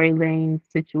the Tory Lanez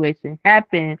situation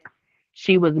happened,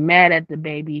 she was mad at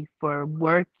DaBaby for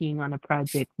working on a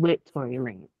project with Tory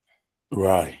Lanez.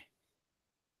 Right.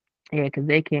 Yeah, because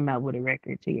they came out with a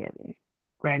record together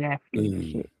right after and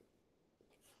Mm. shit.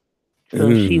 So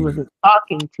she Mm. wasn't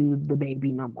talking to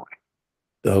DaBaby no more.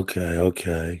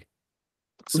 Okay.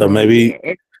 So But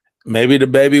yeah, maybe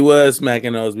DaBaby was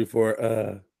smacking those before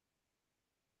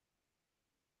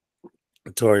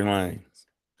Tory Lanez.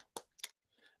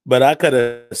 But I could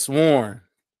have sworn.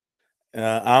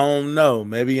 I don't know.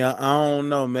 Maybe I don't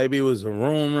know. Maybe it was a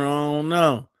rumor. I don't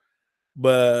know.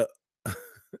 But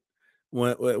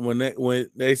when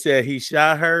they said he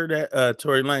shot her, that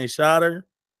Tory Lanez shot her.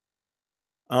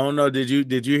 I don't know. Did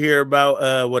you hear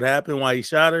about what happened? Why he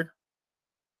shot her?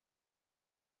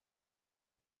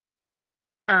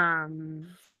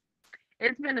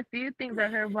 it's been a few things I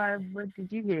heard. Why? What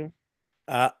did you hear?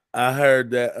 I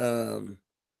heard that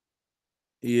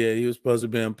yeah, he was supposed to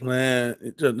be playing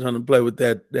trying to play with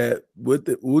that with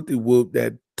the whoopty whoop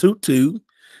that tutu,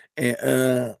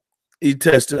 and he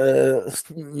touched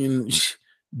you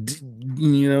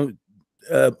know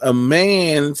a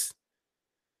man's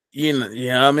you know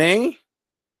what I mean.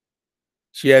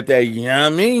 She had that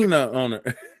yummy on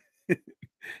her.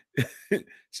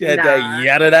 She had that Nah,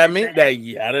 yada that mean that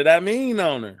yada that mean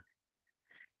on her.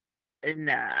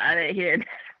 Nah, I didn't hear that.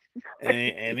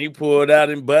 And he pulled out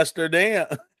and bust her down.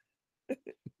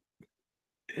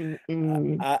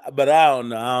 But I don't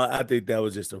know. I think that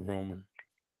was just a rumor.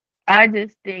 I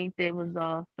just think they was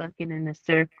all fucking in a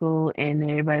circle and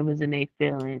everybody was in their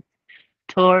feelings.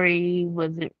 Tory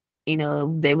wasn't,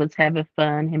 they was having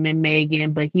fun, him and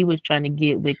Megan, but he was trying to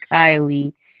get with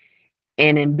Kylie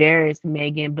and embarrass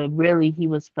Megan, but really he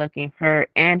was fucking her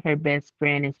and her best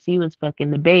friend, and she was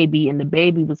fucking DaBaby, and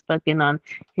DaBaby was fucking on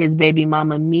his baby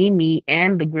mama Mimi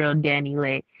and the girl Danny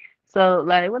Lay. So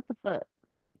like, what the fuck?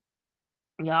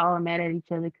 Y'all are mad at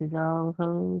each other because y'all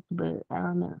hoes, but I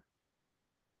don't know.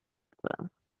 So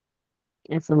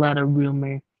it's a lot of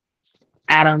rumor.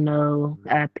 I don't know.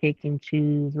 I pick and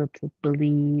choose what to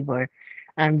believe, or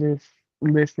I'm just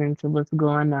listening to what's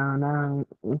going on. I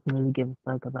don't really give a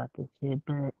fuck about this shit,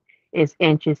 but it's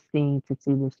interesting to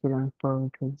see this shit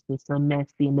unfold because it's so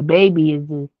messy, and DaBaby is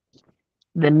just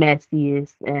the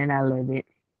messiest, and I love it.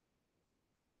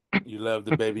 You love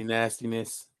the baby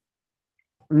nastiness.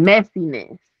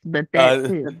 Messiness, but that Uh,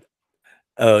 too.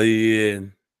 oh yeah.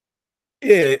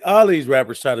 Yeah, all these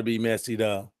rappers try to be messy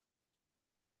though.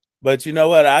 But you know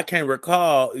what? I can't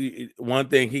recall one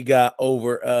thing he got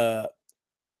over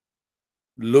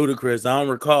Ludacris. I don't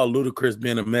recall Ludacris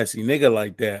being a messy nigga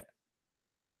like that.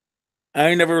 I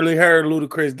ain't never really heard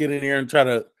Ludacris get in here and try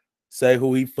to say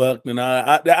who he fucked and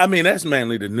all. I mean, that's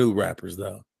mainly the new rappers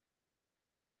though.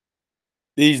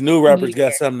 These new rappers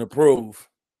got Yeah, something to prove.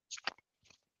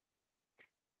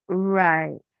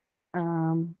 right.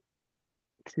 Um,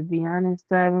 to be honest,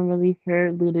 I haven't really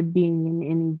heard Luda being in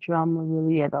any drama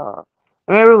really at all.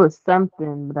 I remember it was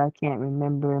something, but I can't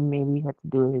remember. Maybe it had to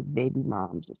do with his baby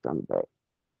moms or something, but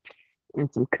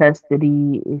and some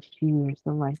custody issue or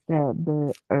something like that.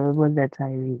 But or was that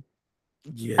Tyree?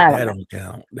 Yeah, I don't that know. don't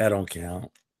count. That don't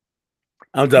count.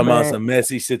 I'm talking about But some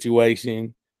messy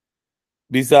situation.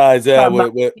 Besides talk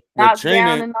about with knocked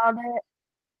down Trina, and all that.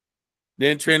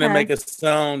 then Trina Huh? make a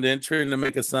song. Then Trina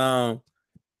make a song.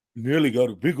 Nearly got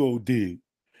a big old dick.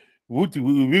 Wooty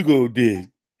big old dick.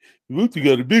 Wooty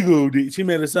got a big old dick. She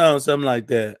made a song, something like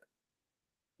that.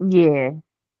 Yeah.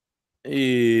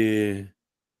 Yeah.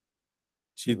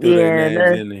 She threw their Yeah,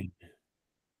 names in there.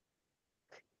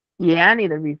 I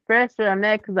need a refresher on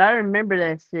that because I remember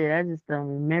that shit. I just don't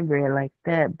remember it like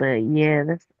that. But yeah,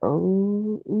 that's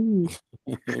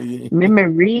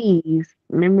memory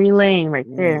lane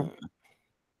right there.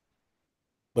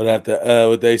 But after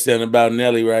what they saying about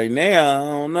Nelly right now, I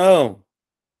don't know.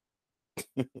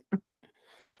 I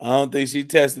don't think she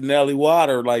tested Nelly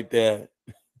water like that.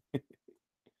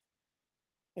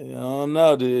 I don't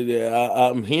know.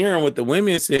 I'm hearing what the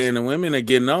women saying. The women are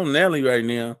getting on Nelly right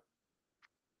now.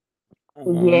 I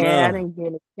don't Yeah, I know. didn't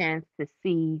get a chance to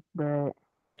see, but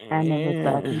I never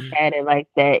thought he had it like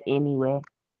that anyway.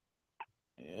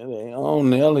 Yeah, they own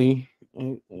Nelly.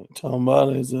 Talking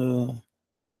about his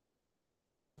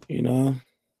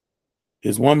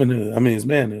his womanhood. I mean his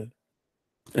manhood.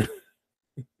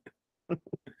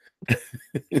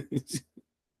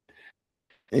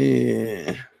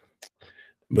 Yeah.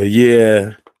 But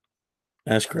yeah,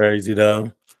 that's crazy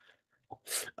though.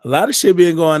 A lot of shit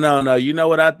been going on though. You know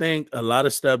what I think? A lot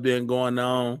of stuff been going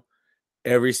on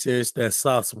ever since that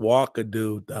Sauce Walker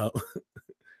dude though.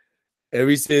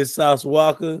 Ever since Sauce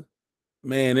Walker,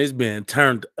 man, it's been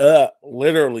turned up,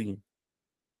 literally.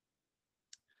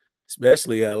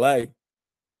 Especially LA.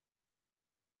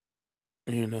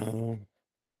 You know.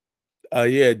 Oh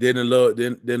yeah, then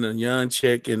a young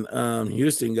chick in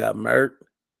Houston got murked.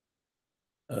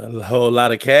 A whole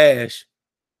lot of cash.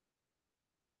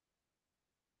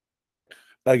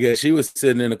 I guess she was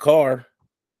sitting in a car.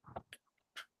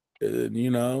 They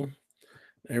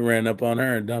ran up on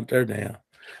her and dumped her down.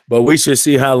 But we should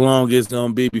see how long it's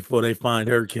gonna be before they find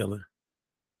her killer.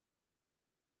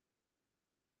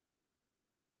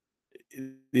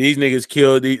 These niggas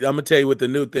killed. I'm gonna tell you what the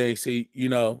new thing. See,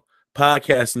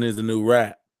 podcasting is the new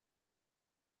rap.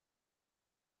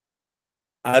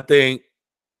 I think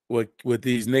what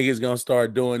these niggas gonna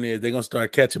start doing is they're gonna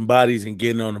start catching bodies and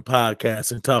getting on the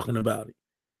podcast and talking about it.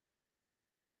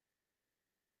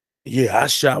 Yeah, I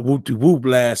shot Whoop de Whoop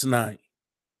last night.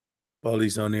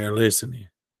 Police on there listening.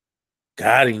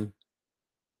 Got him.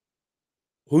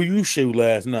 Who you shoot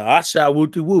last night? I shot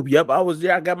Whoop de Whoop. Yep, I was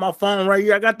there. I got my phone right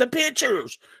here. I got the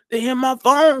pictures. They in my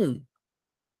phone.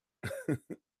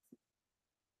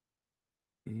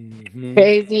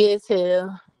 Crazy as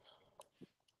hell.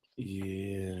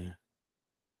 Yeah.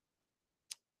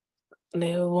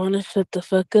 They want to shut the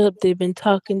fuck up. They've been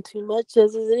talking too much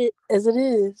as it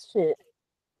is. Shit.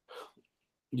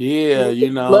 Yeah,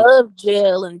 Niggas love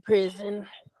jail and prison.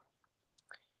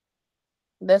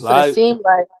 That's what it seemed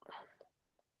like.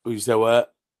 You said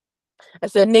what? I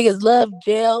said niggas love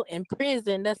jail and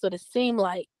prison. That's what it seemed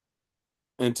like.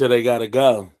 Until they gotta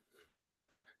go.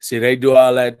 See, they do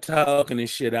all that talking and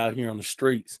shit out here on the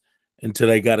streets until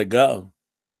they gotta go.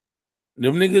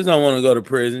 Them niggas don't want to go to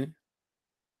prison.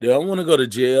 They don't want to go to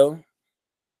jail.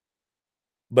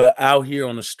 But out here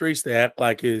on the streets, they act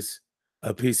like it's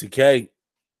a piece of cake.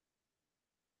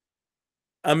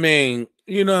 I mean,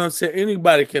 you know what I'm saying?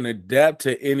 Anybody can adapt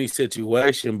to any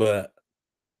situation, but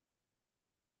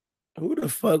who the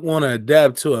fuck want to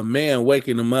adapt to a man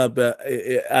waking them up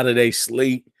out of their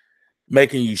sleep,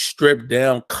 making you strip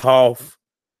down, cough,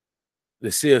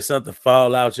 to see if something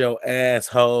fall out your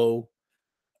asshole,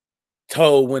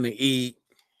 told when to eat,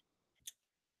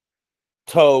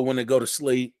 told when to go to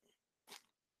sleep.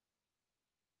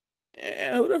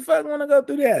 Yeah, who the fuck want to go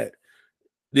through that?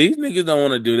 These niggas don't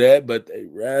want to do that, but they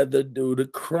rather do the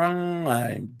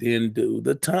crime than do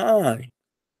the time.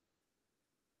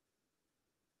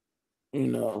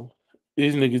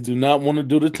 These niggas do not want to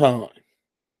do the time.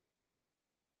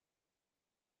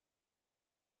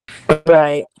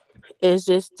 Right. It's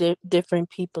just different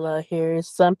people out here.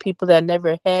 It's some people that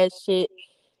never had shit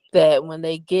that when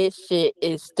they get shit,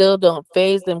 it still don't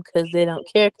phase them because they don't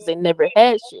care because they never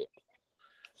had shit.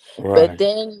 But Right.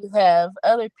 then you have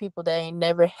other people that ain't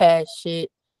never had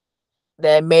shit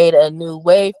that made a new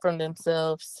way from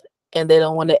themselves and they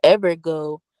don't want to ever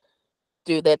go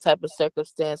through that type of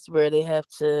circumstance where they have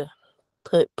to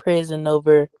put prison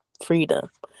over freedom.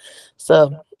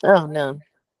 So I don't know.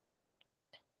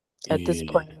 At this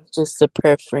point, it's just a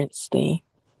preference thing.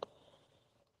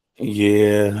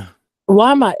 Yeah.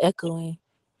 Why am I echoing?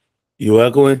 You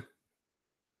echoing?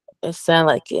 It sound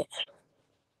like it.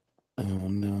 Oh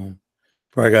no.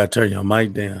 Probably gotta turn your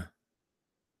mic down.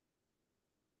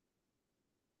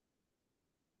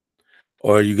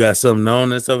 Or you got something on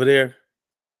that's over there?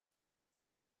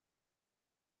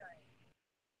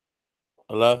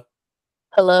 Hello?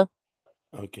 Hello?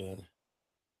 Okay.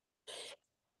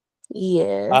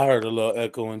 Yeah. I heard a little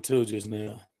echoing too just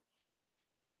now.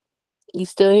 You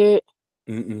still hear it?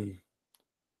 Mm-mm.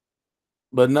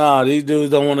 But nah, these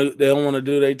dudes don't want to. They don't want to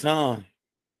do their time.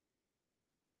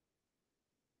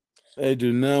 They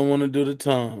do not want to do the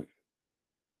time.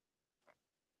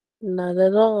 Not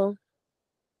at all.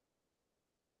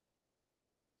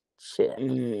 Shit.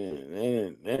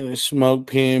 And they smoke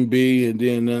PNB, and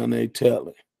then now they tell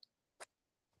it.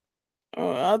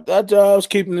 I thought y'all was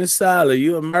keeping this silent.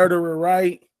 You a murderer,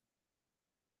 right?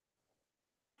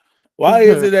 Why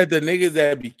is it that the niggas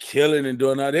that be killing and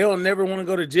doing all, they don't never want to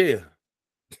go to jail?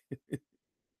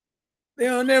 They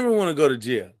don't never want to go to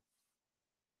jail.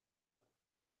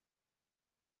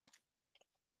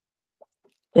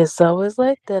 It's always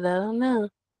like that. I don't know.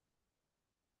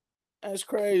 That's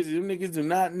crazy. Them niggas do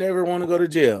not never want to go to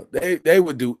jail. They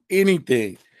would do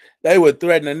anything. They would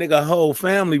threaten a nigga whole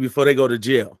family before they go to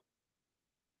jail.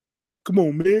 Come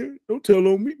on, man. Don't tell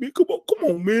on me, man. Come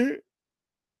on, man.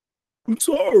 I'm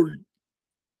sorry.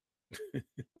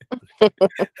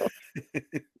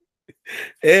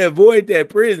 They avoid that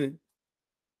prison.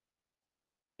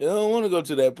 They don't want to go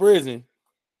to that prison.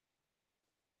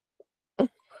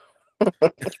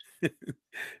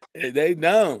 They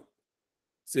don't.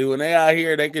 See, when they out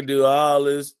here, they can do all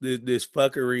this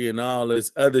fuckery and all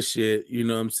this other shit. You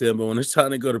know what I'm saying? But when it's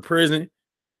time to go to prison,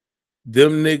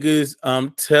 them niggas,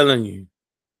 I'm telling you,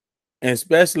 and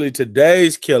especially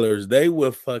today's killers, they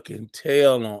will fucking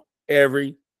tell on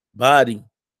everybody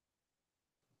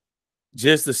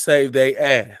just to save their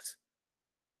ass.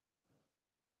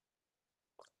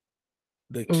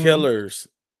 The killers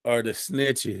are the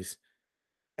snitches.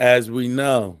 As we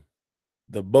know,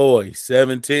 the boy,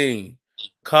 17,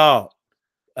 caught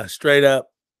a straight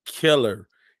up killer.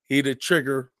 He the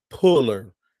trigger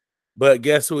puller. But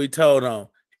guess who he told on?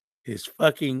 His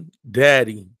fucking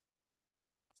daddy.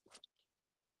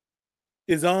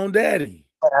 His own daddy.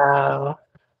 Wow.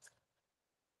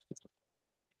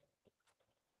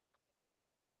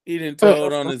 He done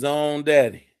told on his own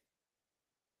daddy.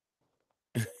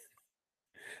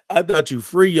 I thought you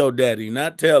free your daddy,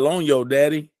 not tell on your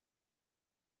daddy.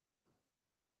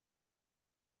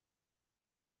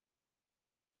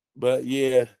 But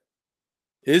yeah,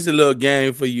 it's a little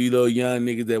game for you little young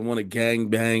niggas that want to gang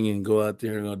bang and go out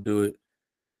there and go do it.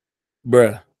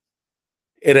 Bruh,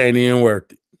 it ain't even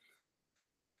worth it.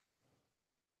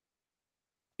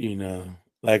 You know,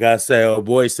 like I say, oh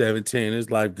boy, 17,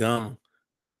 his life gone.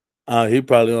 He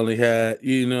probably only had,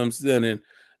 you know what I'm saying,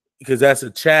 because that's a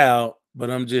child,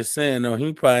 but I'm just saying, no,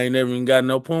 he probably ain't never even got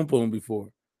no poom poom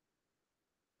before.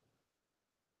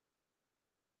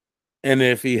 And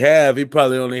if he have, he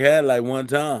probably only had like one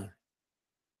time.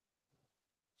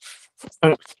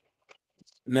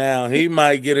 Now he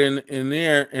might get in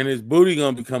there and his booty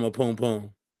gonna become a poom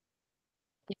poom.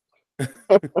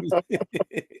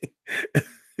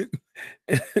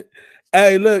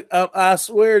 Hey, look, I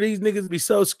swear these niggas be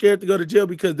so scared to go to jail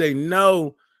because they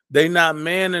know they not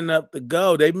man enough to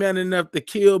go. They man enough to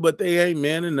kill, but they ain't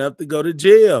man enough to go to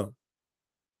jail.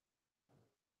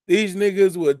 These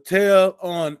niggas would tell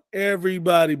on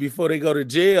everybody before they go to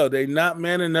jail. They not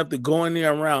man enough to go in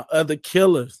there around other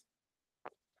killers.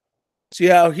 See,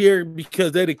 out here,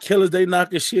 because they the killers, they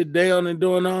knocking shit down and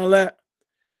doing all that.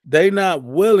 They not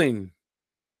willing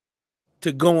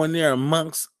to go in there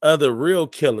amongst other real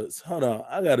killers. Hold on,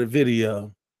 I got a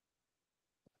video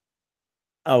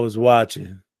I was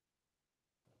watching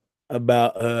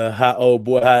about how old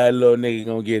boy, how that little nigga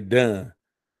gonna get done.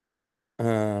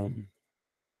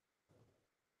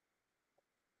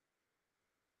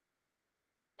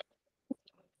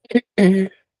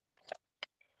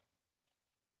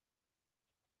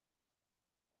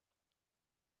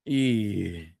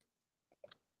 Yeah.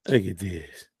 Look at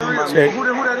this. Check. Who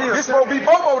that is? This supposed to be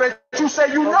Bobo that you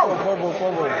say you know. Bobo.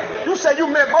 You say you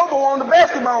met Bobo on the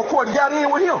basketball court and got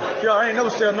in with him. Yeah, I ain't never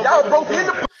said no. Y'all broke in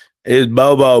the. It's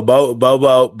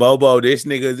Bobo. This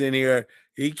nigga's in here.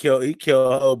 He killed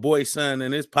a whole boy's son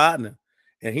and his partner,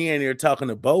 and he in here talking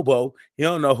to Bobo. He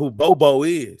don't know who Bobo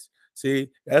is. See,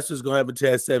 that's what's gonna happen to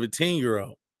that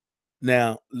 17-year-old.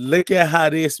 Now, look at how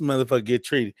this motherfucker get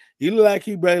treated. You look like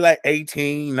he probably like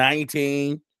 18,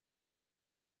 19.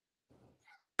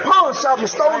 Pawn shop and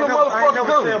stole the motherfucking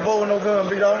gun. I ain't never sell Bobo no gun,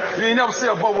 big dog. You ain't never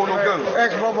sell Bobo no gun.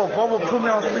 Ask Bobo. Bobo put me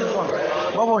on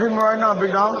speakerphone. Bobo hit me right now,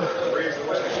 big dog.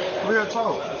 Real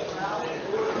talk.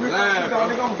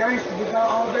 I'm gangster, big dog.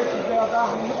 All day, big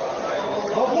dog.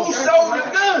 Who sold the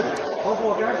gun?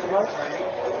 Bobo gangster, right?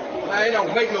 Man, it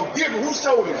don't make no difference. Who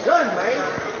sold the gun, man?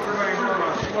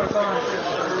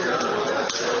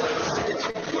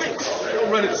 Don't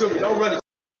run it to me. Don't run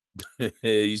it.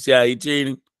 You see how he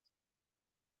cheating?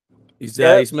 You see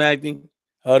how he smacked him?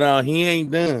 Hold on, he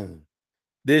ain't done.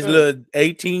 This little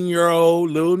 18-year-old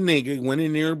little nigga went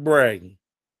in there bragging.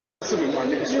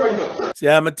 See,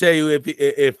 I'm gonna tell you,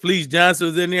 if Fleece Johnson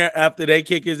was in there after they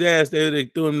kick his ass, they would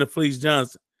have threw him to Fleece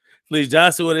Johnson. Fleece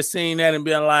Johnson would have seen that and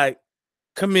been like,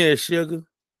 "Come here, sugar.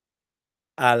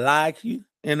 I like you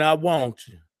and I want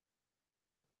you.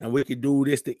 And we can do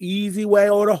this the easy way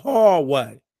or the hard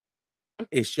way.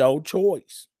 It's your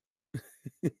choice."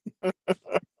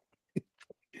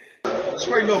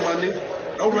 Straight up, my nigga.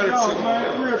 Don't run it to me.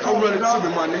 Don't run it to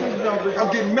me, my nigga.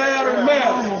 I'm getting madder and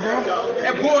madder.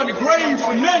 That boy in the grave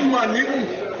for nothing, my nigga.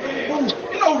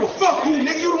 You know the fuck who,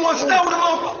 nigga. You the one stole the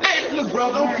motherfucker. Hey, look,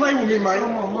 bro, don't play with me, man.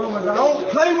 Don't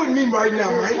play with me right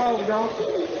now, man.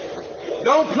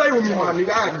 Don't play with me, my nigga.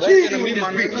 I'll kill you in this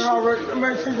bitch.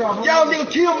 Y'all nigga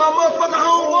killed my motherfucking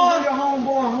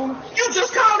homeboy. You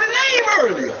just called the name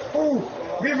earlier. Ooh,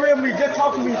 be real with me. Just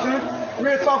talk to me, son.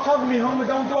 Real talk to me, homie.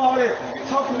 Don't do all that.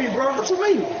 Talk to me, bro. What you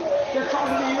mean? Just talk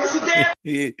to me. What's the damn?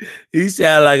 He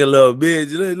sound like a little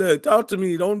bitch. Look, talk to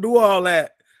me. Don't do all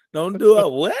that. Don't do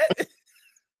all what?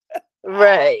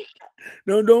 Right.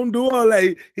 No, don't do all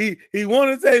that. He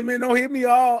want to say, man, don't hit me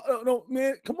all. No,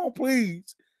 man, come on,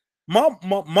 please. Mama,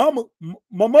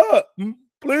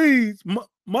 please,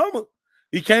 mama.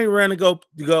 He can't run and go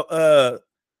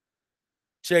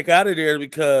check out of there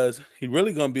because he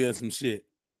really gonna be in some shit.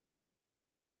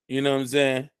 You know what I'm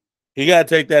saying? He gotta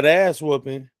take that ass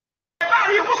whooping.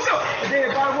 Everybody here, what's up?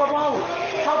 Everybody, what wrong?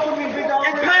 Talk to me, big dog.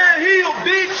 In Pine Hill,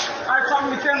 bitch. I talk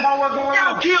to me, tell me about what's going on.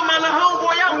 Y'all killed my little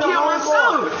homeboy. Y'all killed my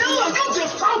son. Dude, you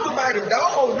just talked about him,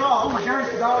 dog. Oh, no, I'm a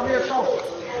gangster, dog. Real talk.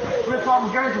 Real talk, I'm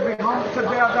a gangster, big homie.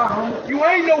 Took down, homie. You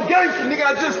ain't no gangster, nigga.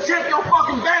 I just checked your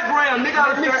fucking background, nigga.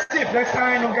 Out of Mississippi. Next time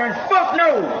I ain't no gangster. Fuck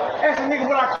no. Ask a nigga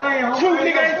what I claim, homie. True,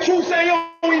 nigga ain't true, saying you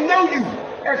don't even know you.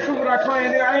 That's true what I claim.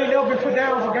 I ain't never been put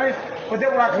down for gangster. But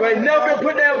that's what I You ain't never been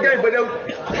put down for gangster,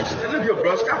 but look here,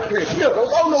 bro. Stop playing. Look,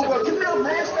 don't know what you know,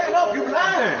 man. Stand up, you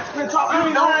lying.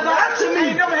 Don't lie to me. I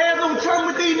ain't never had no trouble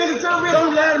with these niggas.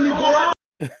 Don't lie to me, boy.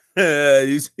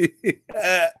 You see?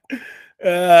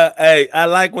 Hey, I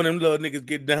like when them little niggas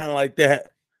get down like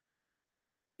that.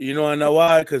 You know, I know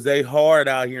why? Because they hard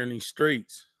out here in these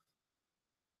streets.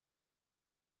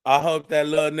 I hope that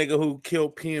little nigga who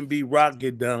killed PNB Rock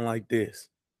get done like this.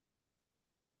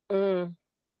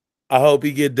 I hope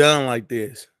he get done like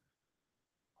this.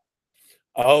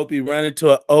 I hope he run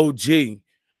into an OG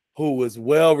who was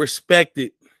well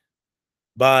respected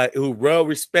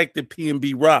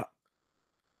PNB Rock.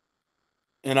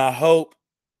 And I hope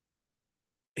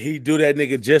he do that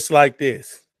nigga just like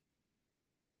this.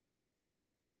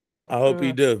 I hope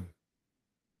he do.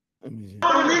 Nigga,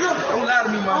 don't lie to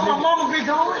me, my nigga. My mama big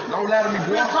homie. Don't lie to me,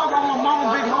 boy. Let's talk about my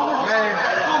mama big homie. Man,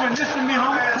 Homie, listen to me,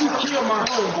 homie. who killed my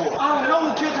homeboy? I don't know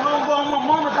who killed the homeboy. My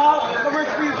mama, dog. The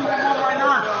rest of you to my mama right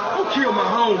now. Who killed my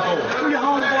homeboy? Who your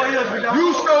homeboy is, big dog?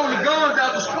 You stole the guns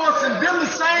out the sports and them the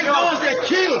same guns that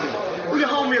killed him. Who your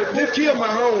homie is? Who killed my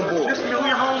homeboy? Listen to me, who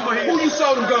your homeboy is? Who you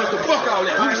sold them guns to? Fuck all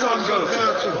that. Who you sold them guns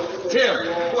to? Tell me.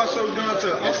 Who I sold the gun to?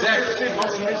 Exactly.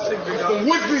 From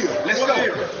Woodville. Let's go.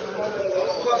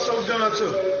 Who I sold the gun to?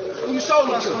 Who you sold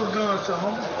Who I them to? sold the gun to,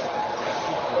 homie?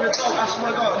 Real talk, I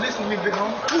swear to God, listen to me, big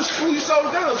homie. Who you sold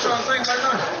the guns I'm trying to to? think right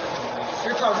now.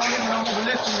 Real talk, don't hit me, homie, but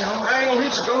listen to me, homie. I ain't gonna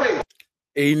hit you. Go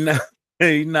ahead.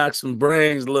 He knocked some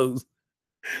brains loose.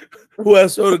 Who I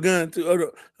sold a gun to? Hold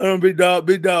on, big dog.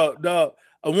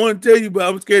 I want to tell you, but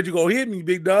I'm scared you're gonna hit me,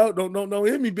 big dog. Don't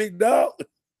hit me, big dog.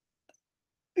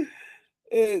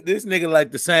 This nigga like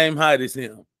the same height as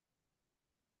him.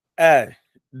 Hey,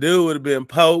 dude would have been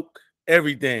poked,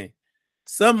 everything.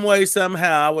 Some way,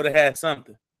 somehow, I would have had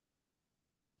something.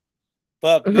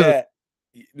 Fuck that.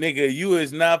 Nigga, you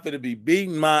is not finna be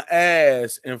beating my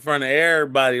ass in front of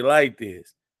everybody like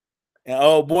this. And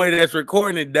oh boy, that's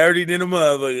recording it dirty than a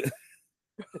motherfucker.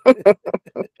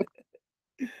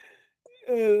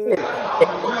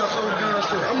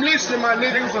 I'm listening, my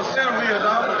nigga. Niggas are Sylvia,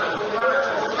 dog.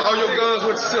 All your guns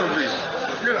went to Sylvia.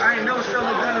 Look, I ain't never selling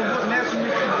a gun and wouldn't answer me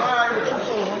from why what you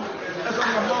told him. That's on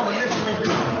my mama, listen to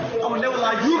me. I would never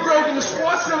like You broke in the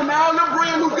sports center, man. All them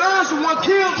brand new guns and one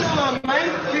killed son, man.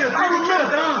 I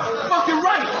remember. Fucking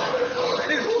right.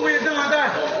 Niggas, when Don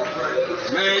died.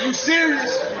 Man, you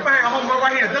serious? Man, I'm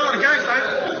right here, Don the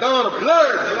gangster. Don the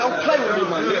blood. Don't play with me,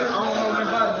 my nigga. I don't know nothing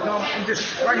about it, Don. I'm just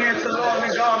right here to the Lord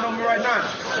and God know me right now.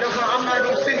 I'm not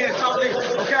gonna sit here and talk to you.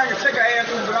 Okay, I can take an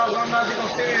ass with, but I'm not just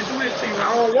gonna sit here and do this to you.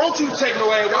 I don't want you to take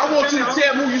no ass. I want you to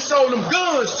tell me who you sold them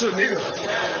guns to, nigga.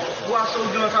 Who I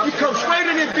sold guns to? You come straight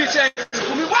in this bitch ass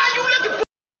for me. Why you looking for?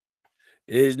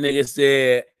 This nigga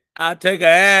said, I'll take a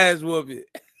ass whooping.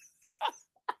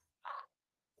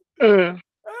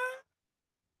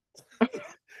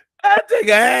 I take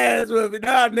a ass whooping.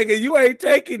 Nah, nigga, you ain't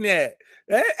taking that.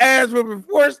 That ass whooping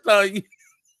forced on you.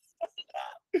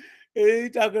 He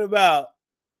talking about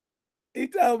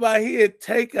he'd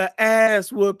take a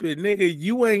ass whooping. Nigga,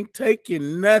 you ain't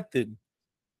taking nothing.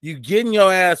 You getting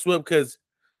your ass whooped because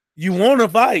you want to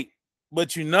fight.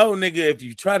 But you know, nigga, if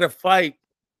you try to fight,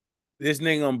 this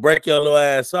nigga gonna break your little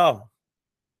ass off.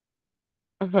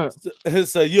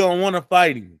 So you don't want to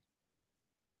fight him.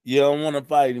 You don't want to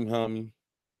fight him, homie.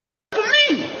 For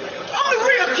me, I'm a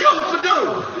real killer for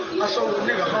dude. I showed the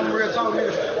nigga, I'm a real talk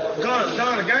nigga.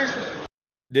 Gun, a gangster.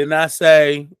 Didn't I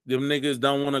say them niggas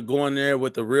don't want to go in there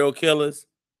with the real killers?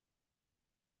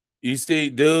 You see,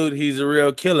 dude, he's a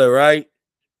real killer, right?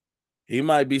 He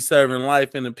might be serving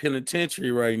life in the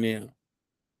penitentiary right now.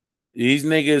 These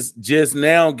niggas just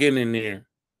now getting in there.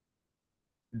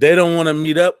 They don't want to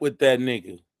meet up with that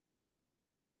nigga.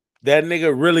 That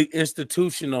nigga really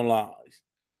institutionalized.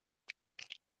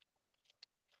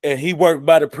 And he worked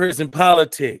by the prison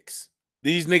politics.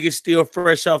 These niggas still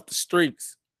fresh off the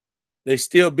streets. They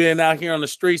still been out here on the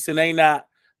streets and they not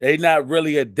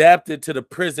really adapted to the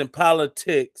prison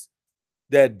politics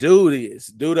that dude is.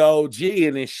 Dude the OG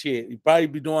and this shit. He probably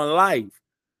be doing life.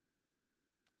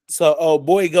 So old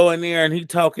boy go in there and he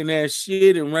talking that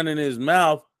shit and running his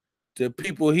mouth to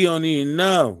people he don't even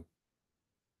know.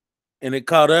 And it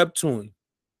caught up to him.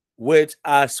 Which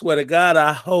I swear to God,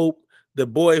 I hope the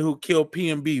boy who killed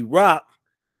PNB Rock,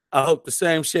 I hope the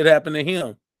same shit happened to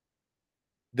him.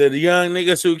 The young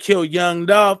niggas who killed Young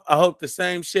Dolph, I hope the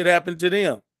same shit happened to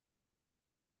them.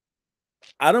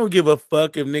 I don't give a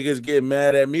fuck if niggas get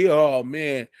mad at me. Oh,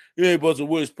 man, you ain't supposed to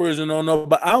wish prison on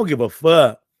nobody. I don't give a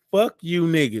fuck. Fuck you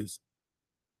niggas.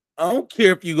 I don't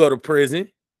care if you go to prison.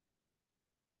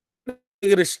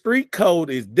 Nigga, the street code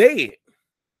is dead.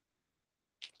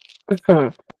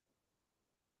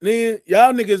 Nigga,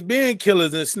 y'all niggas been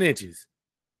killers and snitches.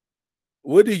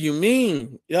 What do you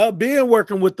mean? Y'all been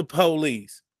working with the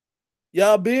police.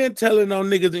 Y'all been telling on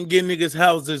niggas and getting niggas'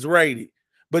 houses raided.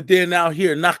 But then out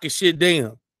here knocking shit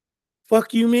down.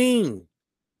 Fuck you mean?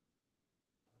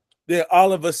 Then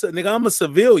all of a sudden, nigga, I'm a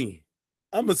civilian.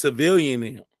 I'm a civilian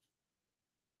now.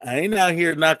 I ain't out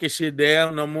here knocking shit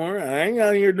down no more. I ain't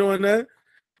out here doing that.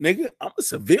 Nigga, I'm a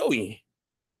civilian.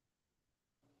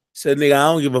 Said, nigga,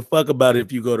 I don't give a fuck about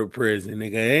if you go to prison,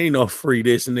 nigga. Ain't no free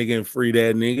this nigga and free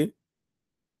that nigga.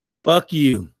 Fuck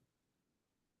you.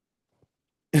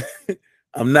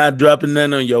 I'm not dropping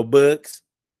none on your books.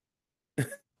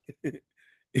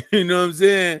 You know what I'm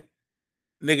saying?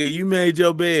 Nigga, you made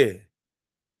your bed.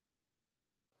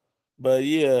 But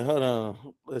yeah, hold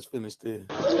on. Let's finish this.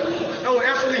 No,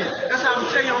 absolutely. That's how I'm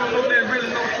telling you, I don't know that really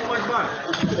know too much about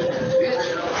it.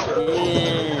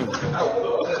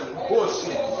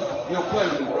 Bullshit. You don't play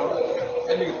with me, bro.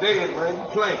 That nigga dead, man. You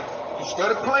playing. You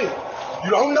started playing. You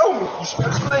don't know me. You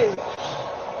started playing.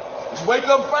 Just wake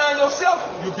up and find yourself.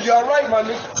 You'll be all right, my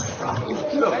nigga.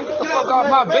 Get the fuck off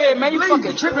my bed, man. You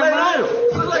fucking tripping, man.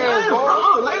 Lay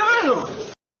down. Lay down.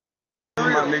 My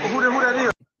nigga. Who that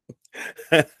is?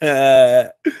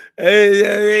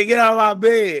 Hey, get out of my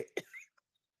bed.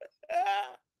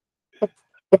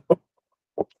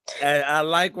 I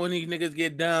like when these niggas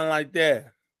get done like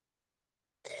that.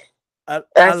 I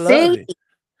love it.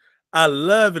 I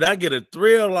love it. I get a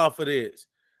thrill off of this.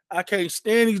 I can't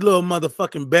stand these little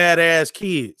motherfucking badass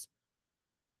kids.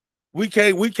 We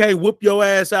can't whoop your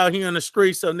ass out here in the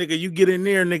street. So nigga, you get in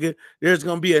there, nigga, there's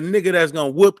gonna be a nigga that's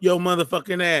gonna whoop your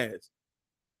motherfucking ass.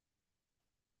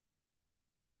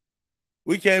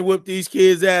 We can't whip these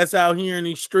kids' ass out here in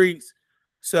these streets.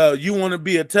 So you want to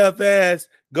be a tough ass,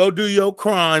 go do your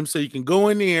crime so you can go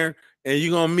in there and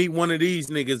you're going to meet one of these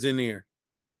niggas in there.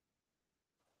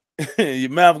 Your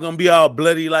mouth going to be all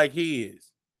bloody like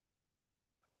his.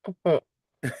 So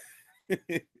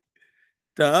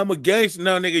I'm a gangster.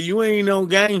 No, nigga, you ain't no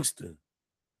gangster.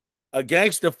 A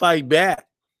gangster fight back.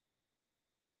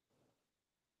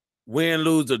 Win,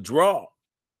 lose, or draw.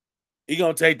 He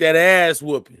going to take that ass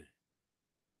whooping.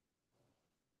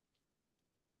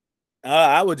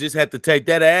 I would just have to take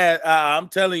that ass. I'm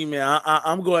telling you, man,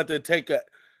 I'm going to take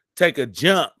a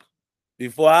jump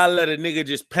before I let a nigga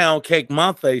just pound cake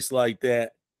my face like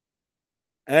that.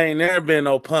 I ain't never been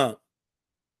no punk.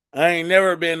 I ain't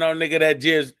never been no nigga that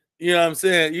just, you know what I'm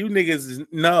saying? You niggas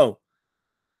know.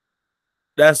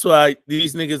 That's why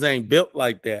these niggas ain't built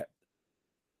like that.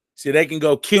 See, they can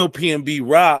go kill PNB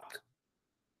Rock,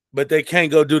 but they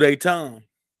can't go do their time.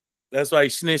 That's why he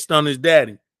snitched on his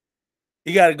daddy.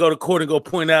 He got to go to court and go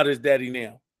point out his daddy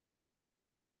now.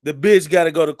 The bitch got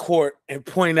to go to court and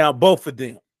point out both of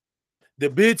them. The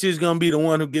bitch is going to be the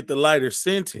one who get the lighter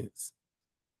sentence.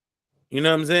 You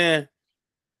know what I'm saying?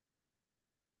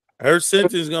 Her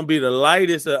sentence is gonna be the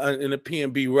lightest in the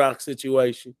PNB Rock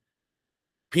situation.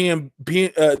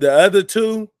 The other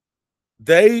two,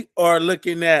 they are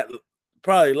looking at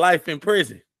probably life in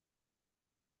prison.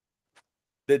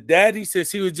 The daddy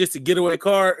says he was just a getaway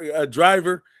car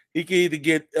driver. He could either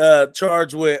get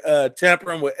charged with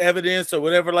tampering with evidence or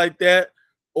whatever like that,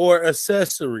 or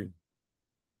accessory.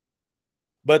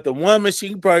 But the woman,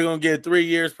 she probably gonna get 3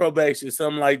 years probation,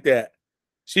 something like that.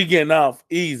 She getting off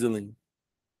easily.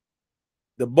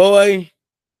 The boy,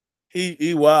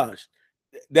 he washed.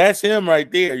 That's him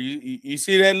right there. You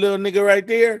see that little nigga right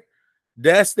there?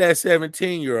 That's that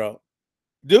 17-year-old.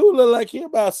 Dude look like he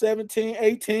about 17,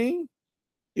 18.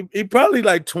 He probably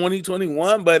like 20,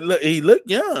 21, but look, he look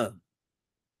young.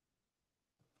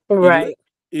 Right.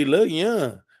 He look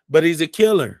young, but he's a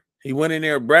killer. He went in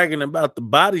there bragging about the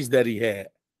bodies that he had.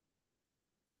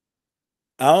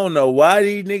 I don't know why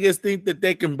these niggas think that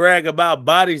they can brag about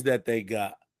bodies that they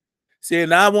got. See,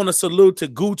 and I want to salute to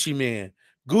Gucci Man.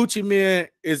 Gucci Man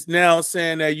is now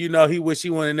saying that, you know, he wish he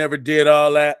would have never did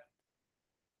all that.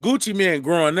 Gucci Man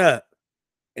growing up,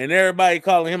 and everybody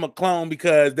calling him a clone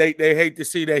because they hate to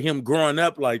see that him growing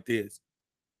up like this.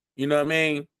 You know what I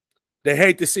mean? They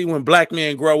hate to see when black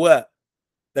men grow up.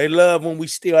 They love when we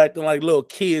still acting like little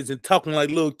kids and talking like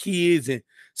little kids and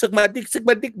suck my dick,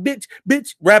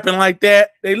 bitch, rapping like that.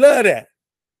 They love that.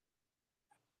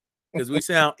 Because we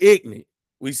sound ignorant.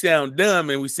 We sound dumb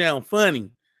and we sound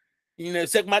funny. You know,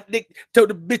 suck my dick, told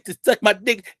the bitch to suck my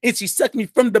dick, and she sucked me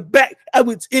from the back. I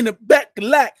was in the back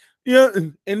like, you know,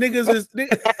 and niggas is, you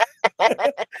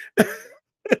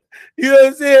know what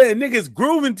I'm saying? And niggas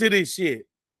grooving to this shit.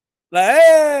 Like,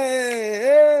 hey.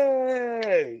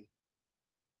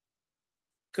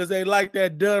 Because they like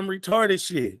that dumb, retarded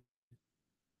shit.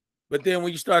 But then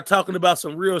when you start talking about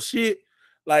some real shit,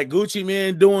 like Gucci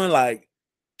Man doing, like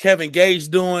Kevin Gates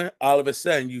doing, all of a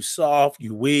sudden you soft,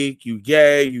 you weak, you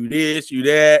gay, you this, you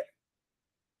that.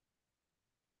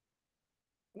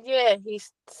 Yeah, he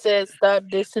said stop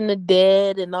dissing the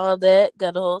dead and all that.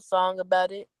 Got a whole song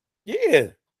about it. Yeah.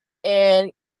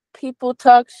 And people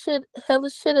talk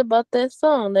hella shit about that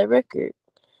song, that record.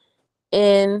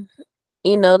 And,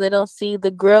 you know, they don't see the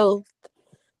growth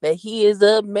that he is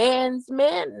a man's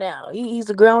man now. He's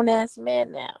a grown-ass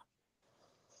man now.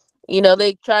 You know,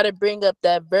 they try to bring up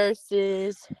that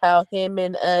verses, how him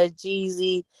and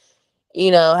Jeezy,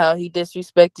 you know, how he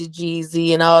disrespected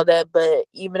Jeezy and all that. But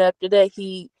even after that,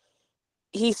 he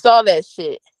saw that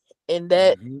shit. And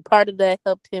that part of that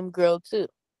helped him grow too.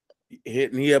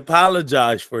 And he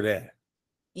apologized for that.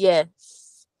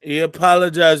 Yes. He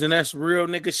apologized, and that's real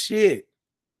nigga shit.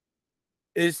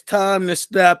 It's time to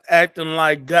stop acting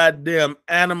like goddamn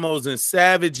animals and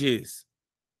savages.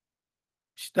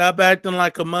 Stop acting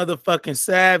like a motherfucking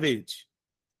savage.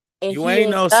 And you he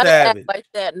ain't no gotta savage. act like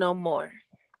that no more.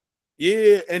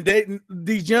 Yeah, and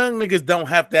these young niggas don't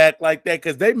have to act like that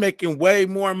because they making way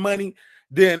more money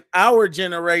than our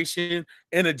generation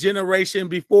and a generation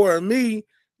before me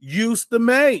used to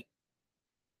make.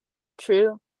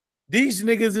 True. These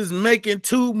niggas is making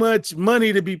too much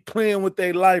money to be playing with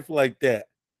their life like that.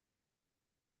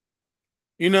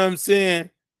 You know what I'm saying?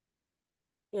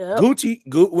 Yep.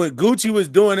 When Gucci was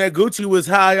doing that, Gucci was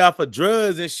high off of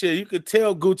drugs and shit. You could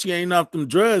tell Gucci ain't off them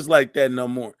drugs like that no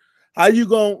more. How you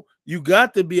going? You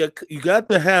got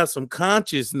to have some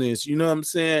consciousness, you know what I'm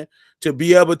saying, to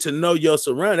be able to know your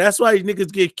surroundings. That's why these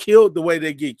niggas get killed the way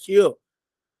they get killed.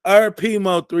 RP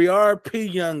Mo 3,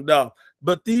 RP Young Dog.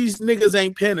 But these niggas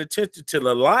ain't paying attention to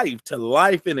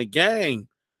life in the game.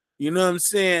 You know what I'm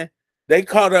saying? They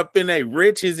caught up in their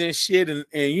riches and shit, and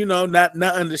you know, not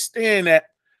understand that,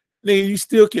 nigga, you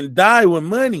still can die with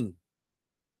money.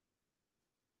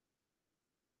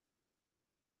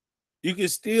 You can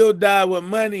still die with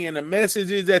money, and the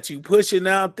messages that you pushing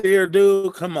out there,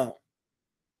 dude, come on.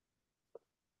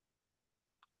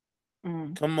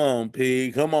 Come on,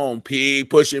 P. Come on, P.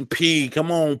 Pushing P. Come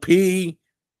on, P.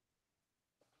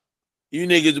 You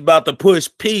niggas about to push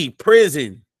P.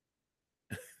 Prison.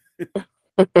 Y'all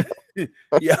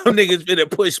niggas finna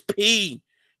push P.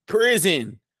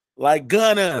 Prison. Like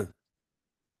Gunna.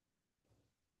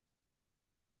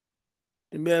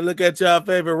 You better look at y'all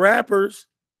favorite rappers.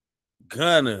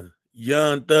 Gunna,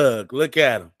 Young Thug. Look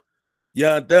at him.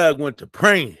 Young Thug went to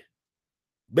praying,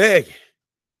 begging.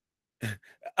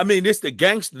 I mean, this the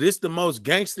gangster. This the most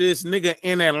gangsterest nigga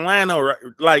in Atlanta. Right?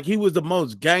 Like, he was the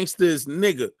most gangsterest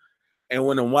nigga. And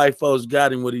when the white folks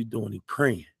got him, what he doing? He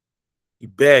praying. He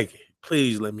begging.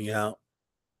 Please let me out.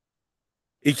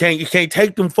 He can't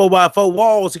take them 4x4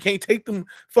 walls. He can't take them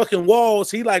fucking walls.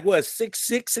 He like what,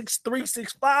 6'6",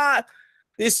 6'3", 6'5".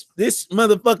 This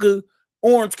motherfucker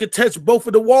Orange could touch both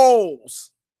of the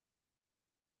walls.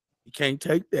 You can't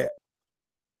take that.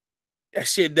 That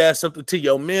shit does something to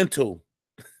your mental.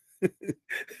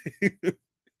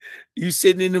 You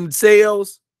sitting in them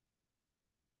cells.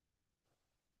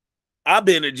 I've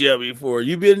been in jail before.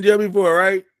 You been in jail before,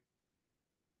 right?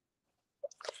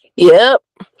 Yep,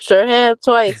 sure have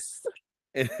twice.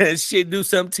 And that shit do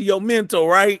something to your mental,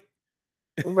 right?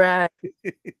 Right.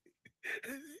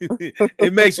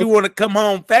 It makes you want to come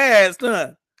home fast,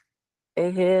 huh?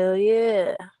 Hell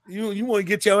yeah. You want to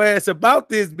get your ass about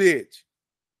this bitch.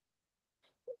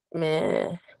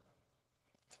 Man.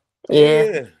 Yeah.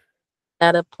 Yeah.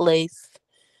 Not a place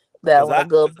that I want to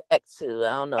go back to. I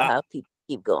don't know how people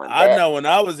keep going back. I know when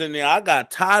I was in there, I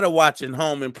got tired of watching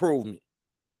Home Improvement.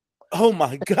 Oh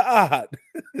my God.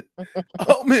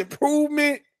 Home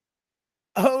Improvement?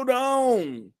 Hold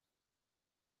on.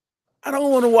 I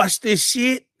don't want to watch this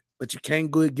shit. But you can't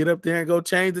go get up there and go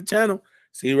change the channel.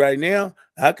 See, right now,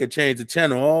 I could change the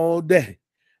channel all day.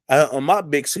 On my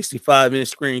big 65-inch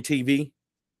screen TV,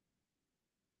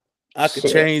 I could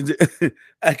change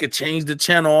I could change the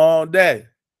channel all day.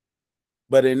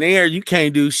 But in there, you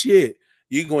can't do shit.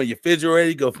 You go in your refrigerator,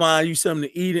 you go find you something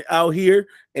to eat out here.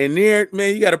 And there,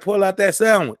 man, you got to pull out that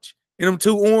sandwich and them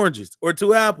 2 oranges or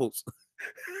 2 apples.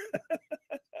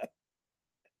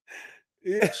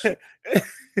 Yeah. You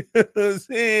know what I'm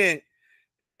saying?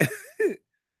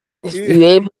 You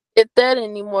able to get that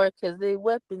anymore because they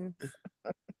weapons.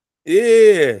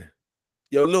 Yeah.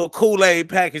 Your little Kool-Aid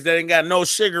package that ain't got no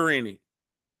sugar in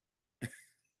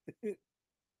it.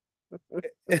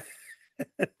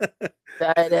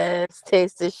 Diet ass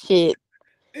taste of shit.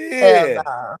 Yeah. Hell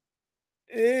nah.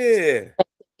 Yeah.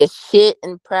 Can't shit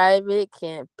in private,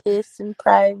 can't piss in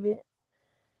private.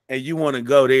 And you want to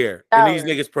go there. And these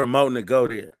niggas promoting to go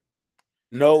there.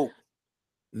 Nope.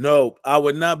 Nope. I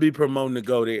would not be promoting to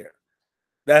go there.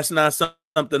 That's not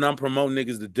something I'm promoting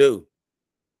niggas to do.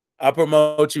 I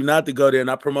promote you not to go there, and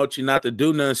I promote you not to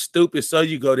do nothing stupid so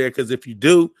you go there, because if you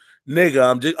do, nigga,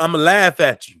 I'm going to laugh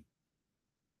at you.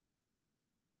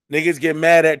 Niggas get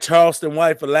mad at Charleston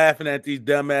White for laughing at these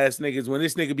dumbass niggas when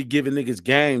this nigga be giving niggas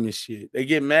game and shit. They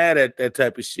get mad at that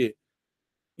type of shit.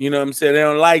 You know what I'm saying? They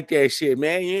don't like that shit,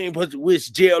 man. You ain't supposed to wish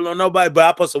jail on nobody, but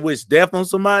I'm supposed to wish death on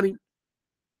somebody.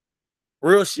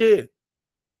 Real shit.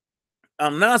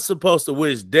 I'm not supposed to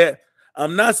wish death.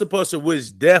 I'm not supposed to wish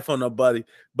death on nobody,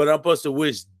 but I'm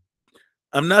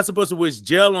not supposed to wish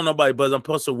jail on nobody, but I'm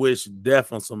supposed to wish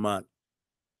death on somebody.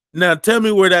 Now, tell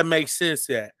me where that makes sense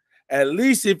at. At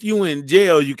least if you in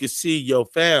jail, you can see your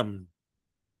family.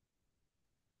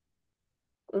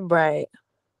 Right.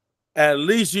 At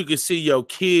least you can see your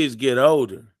kids get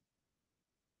older.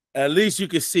 At least you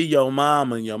can see your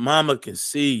mama, and your mama can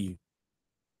see you.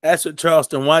 That's what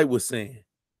Charleston White was saying.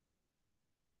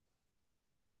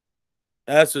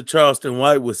 That's what Charleston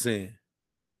White was saying.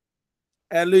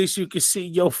 At least you can see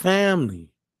your family.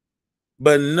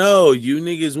 But no, you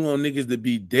niggas want niggas to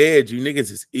be dead. You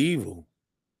niggas is evil.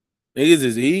 Niggas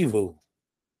is evil.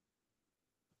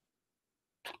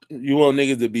 You want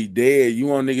niggas to be dead. You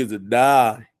want niggas to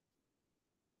die.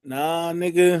 Nah,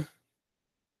 nigga.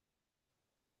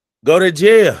 Go to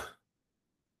jail.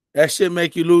 That shit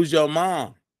make you lose your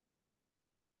mind.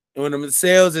 And when them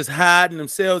cells is hot and them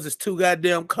cells is too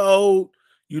goddamn cold,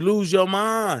 you lose your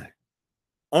mind.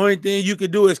 Only thing you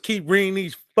can do is keep reading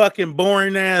these fucking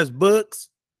boring ass books.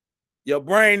 Your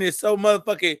brain is so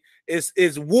motherfucking,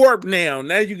 it's warped now.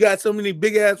 Now you got so many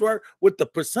big ass work with the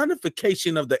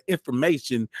personification of the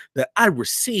information that I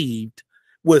received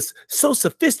was so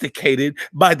sophisticated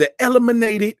by the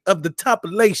eliminated of the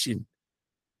population.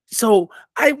 So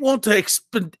I want to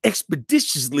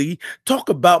expeditiously talk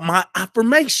about my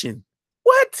affirmation.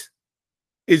 What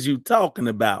is you talking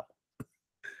about?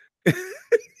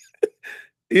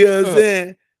 You know what I'm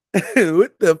saying?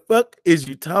 What the fuck is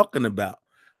you talking about?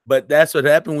 But that's what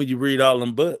happened when you read all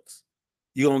them books.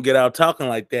 You're going to get out talking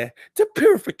like that. The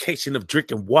purification of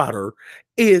drinking water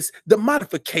is the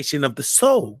modification of the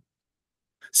soul.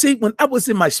 See, when I was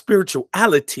in my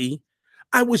spirituality,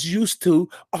 I was used to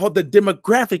all the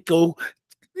demographical.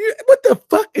 What the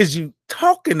fuck is you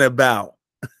talking about?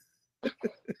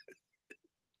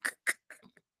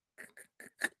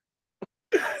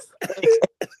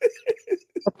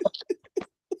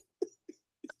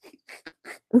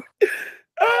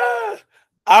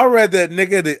 I'd rather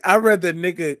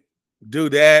nigga do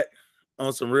that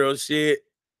on some real shit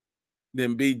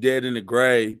than be dead in the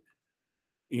grave.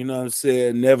 You know what I'm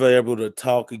saying? Never able to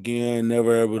talk again,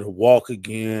 never able to walk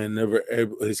again, never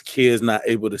able, his kids not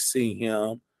able to see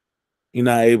him. You're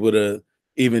not able to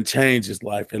even change his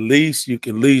life. At least you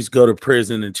can at least go to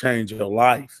prison and change your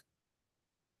life.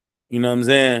 You know what I'm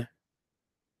saying?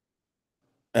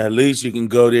 At least you can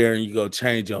go there and you go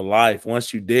change your life.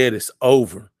 Once you dead, it's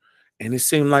over. And it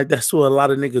seems like that's what a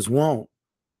lot of niggas want.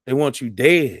 They want you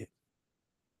dead.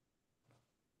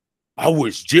 I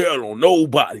wish jail on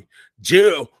nobody.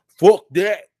 Jail, fuck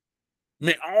that.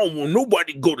 Man, I don't want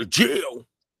nobody to go to jail.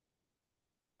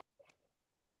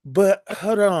 But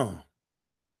hold on.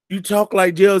 You talk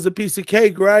like jail's a piece of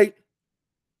cake, right?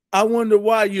 I wonder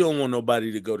why you don't want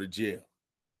nobody to go to jail.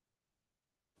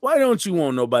 Why don't you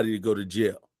want nobody to go to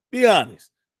jail? Be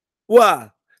honest. Why?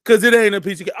 Because it ain't a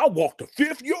piece of cake. I walked the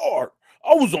 5th yard.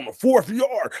 I was on the 4th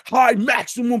yard, high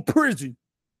maximum prison.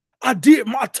 I did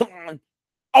my time.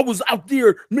 I was out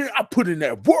there, man, I put in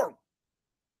that work.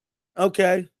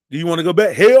 Okay. Do you want to go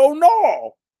back? Hell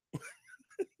no.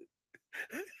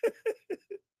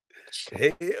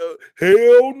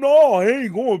 Hell no. I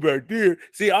ain't going back there.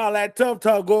 See, all that tough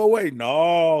talk go away.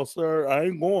 No, sir. I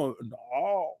ain't going.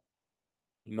 No.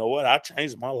 You know what? I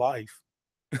changed my life.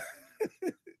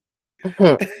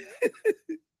 That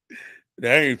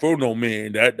ain't for no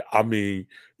man. That, I mean,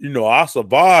 you know, I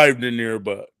survived in there,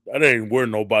 but that ain't where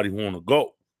nobody want to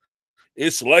go.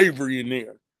 It's slavery in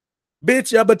there.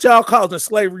 Bitch, yeah, but y'all causing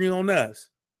slavery on us.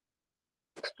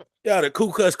 Y'all the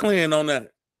Ku Klux Klan on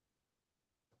that.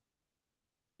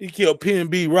 You killed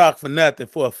P&B Rock for nothing,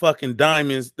 for a fucking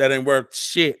diamonds that ain't worth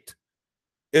shit.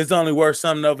 It's only worth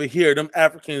something over here. Them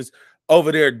Africans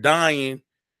over there dying,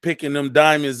 picking them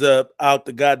diamonds up out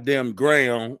the goddamn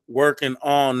ground, working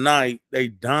all night. They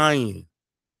dying.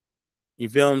 You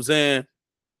feel what I'm saying?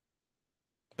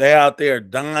 They out there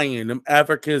dying. Them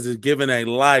Africans is giving a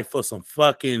life for some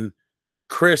fucking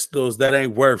crystals that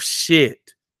ain't worth shit.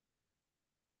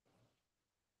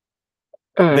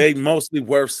 They mostly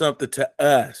worth something to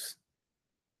us.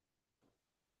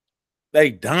 They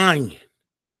dying.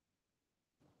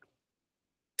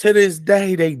 To this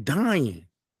day, they dying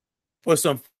for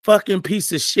some fucking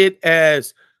piece of shit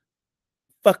as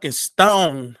fucking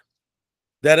stone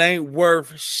that ain't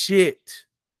worth shit.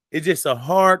 It's just a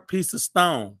hard piece of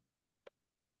stone.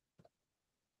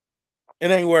 It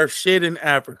ain't worth shit in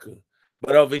Africa.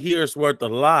 But over here, it's worth a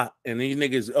lot. And these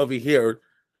niggas over here,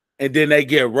 and then they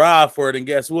get robbed for it. And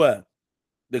guess what?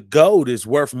 The gold is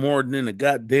worth more than the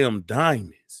goddamn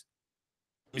diamonds.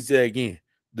 Let me say it again.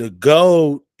 The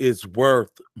gold is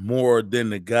worth more than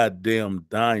the goddamn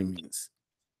diamonds.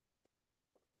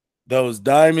 Those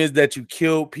diamonds that you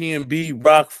killed P&B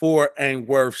Rock for ain't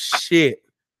worth shit.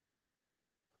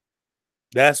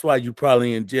 That's why you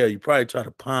probably in jail. You probably try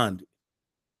to pawn it.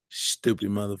 Stupid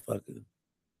motherfucker.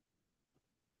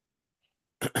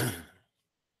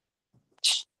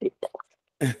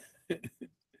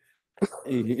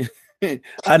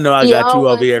 I know I got you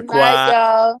over here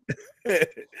quiet.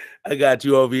 I got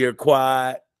you over here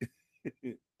quiet.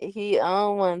 He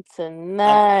on one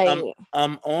tonight.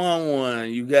 I'm on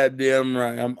one. You goddamn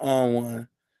right. I'm on one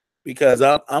because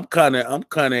I'm kind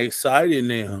of excited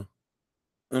now.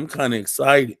 I'm kind of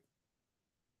excited.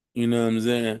 You know what I'm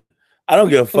saying? I don't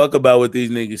give a fuck about what these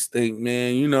niggas think,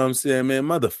 man. You know what I'm saying, man?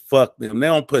 Motherfuck them. They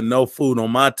don't put no food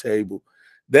on my table.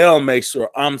 They don't make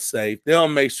sure I'm safe. They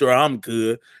don't make sure I'm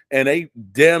good. And they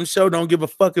damn sure don't give a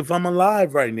fuck if I'm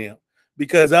alive right now.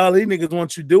 Because all these niggas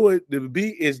want you to do it, the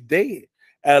beat is dead.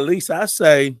 At least I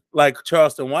say, like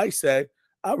Charleston White say,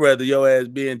 I'd rather your ass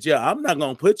be in jail. I'm not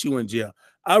going to put you in jail.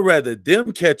 I'd rather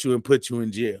them catch you and put you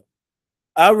in jail.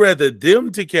 I'd rather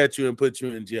them to catch you and put you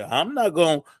in jail. I'm not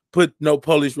going to put no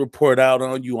police report out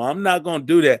on you. I'm not going to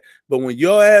do that. But when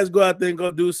your ass go out there and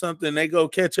go do something, they go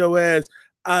catch your ass,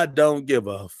 I don't give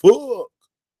a fuck.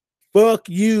 Fuck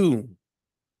you.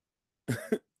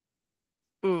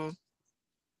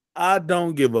 I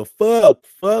don't give a fuck.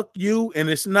 Fuck you, and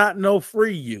it's not no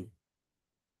free you.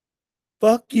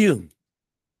 Fuck you.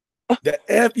 The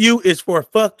F you is for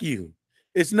fuck you.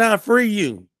 It's not free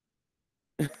you.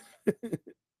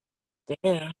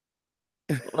 Damn.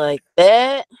 Like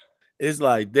that? It's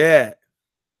like that.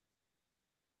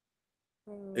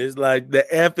 It's like the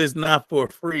F is not for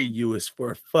free you, it's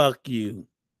for fuck you.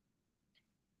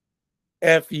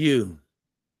 F you.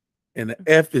 And the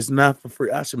F is not for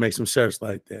free. I should make some shirts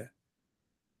like that.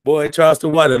 Boy,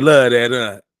 Charleston White would love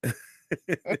that,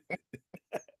 huh?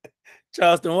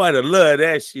 Charleston White would love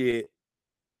that shit.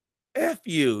 F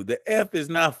you. The F is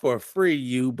not for free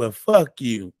you, but fuck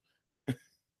you.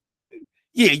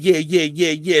 Yeah.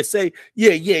 Say,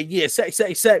 yeah.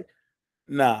 Say.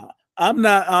 Nah, I'm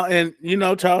not. And you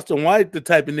know, Charleston White, the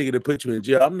type of nigga to put you in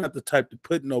jail. I'm not the type to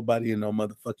put nobody in no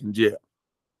motherfucking jail.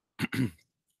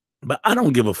 But I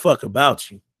don't give a fuck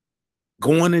about you.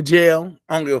 Going to jail,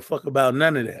 I don't give a fuck about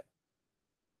none of that.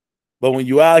 But when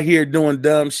you out here doing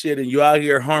dumb shit and you out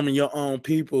here harming your own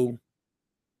people,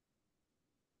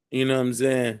 you know what I'm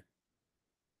saying?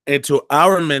 And to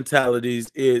our mentalities,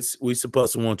 it's we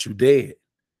supposed to want you dead.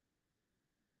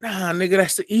 Nah, nigga,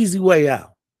 that's the easy way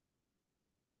out.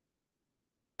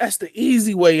 That's the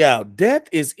easy way out. Death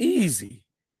is easy.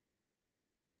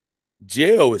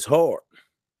 Jail is hard.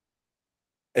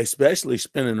 Especially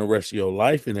spending the rest of your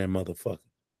life in that motherfucker.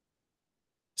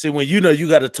 See, when you know you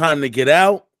got a time to get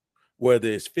out, whether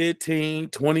it's 15,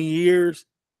 20 years,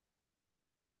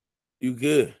 you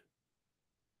good.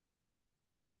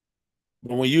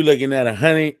 But when you looking at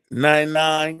 100,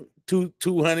 99,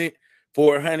 200,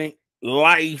 400,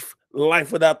 life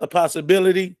without the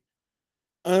possibility,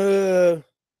 that's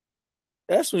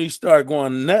when you start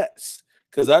going nuts.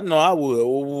 Because I know I would.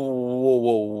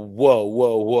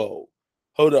 Whoa.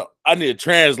 Hold up. I need a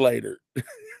translator.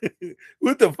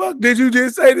 What the fuck did you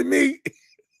just say to me?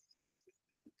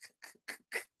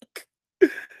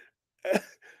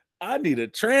 I need a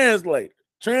translator.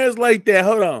 Translate that.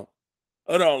 Hold on,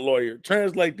 lawyer.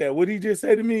 Translate that. What did he just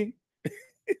say to me?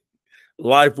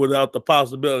 Life without the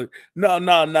possibility. No.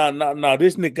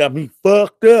 This nigga got me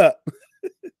fucked up.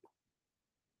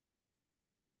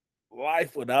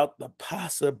 Life without the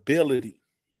possibility.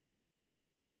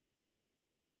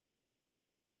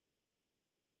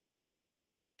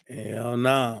 Hell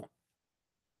no.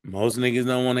 Most niggas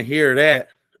don't want to hear that.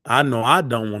 I know I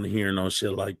don't want to hear no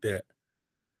shit like that.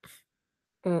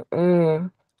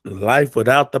 Life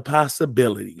without the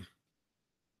possibility.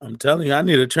 I'm telling you, I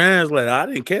need a translator. I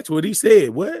didn't catch what he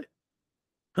said. What?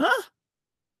 Huh?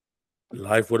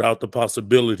 Life without the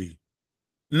possibility.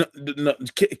 No,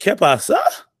 ¿Qué pasa?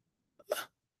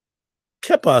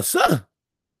 ¿Qué pasa?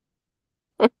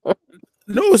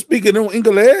 No speaking no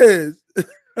English.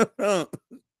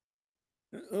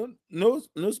 No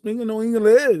speaking no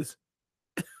English.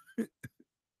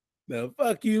 The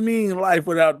fuck you mean life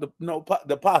without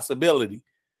the possibility?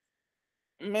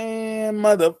 Man,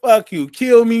 motherfuck you.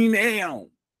 Kill me now.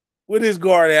 With this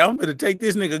guard out, I'm gonna take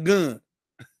this nigga gun.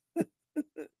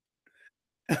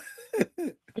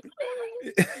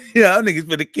 Yeah, them niggas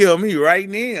finna kill me right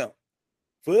now.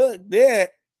 Fuck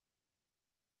that.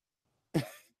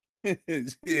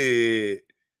 Shit.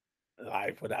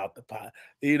 Life without the pot.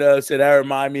 You know, so that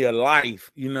remind me of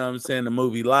Life. You know what I'm saying? The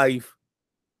movie Life.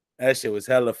 That shit was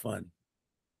hella fun.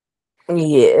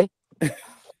 Yeah.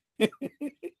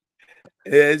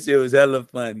 That shit was hella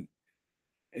funny.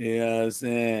 You know what I'm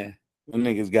saying? Them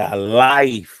niggas got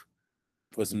life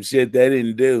for some shit they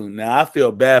didn't do. Now, I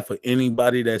feel bad for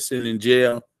anybody that's sitting in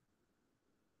jail.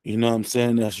 You know what I'm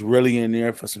saying? That's really in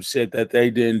there for some shit that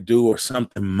they didn't do or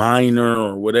something minor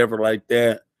or whatever like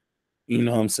that. You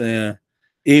know what I'm saying?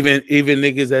 Even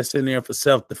niggas that's in there for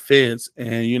self-defense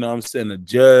and, you know what I'm saying, a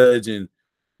judge and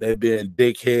they being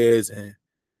dickheads and,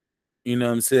 you know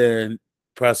what I'm saying,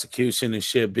 prosecution and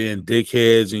shit being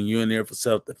dickheads and you in there for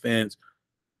self-defense.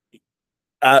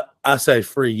 I say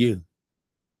free you.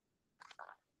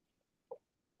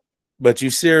 But you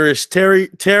serious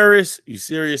terrorist? You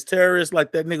serious terrorist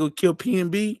like that nigga who killed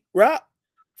PNB, Rock?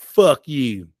 Fuck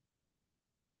you.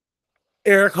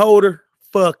 Eric Holder,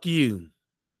 fuck you.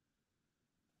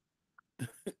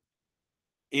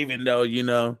 Even though, you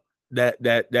know, that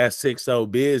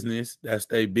 6-0 business, that's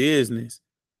their business,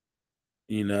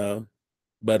 you know.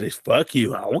 But it's fuck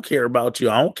you. I don't care about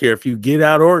you. I don't care if you get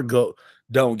out or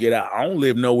don't get out. I don't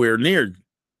live nowhere near you.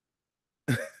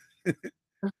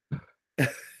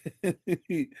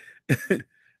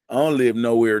 I don't live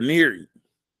nowhere near you.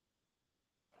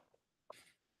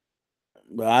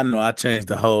 But I know I changed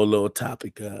the whole little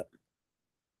topic up.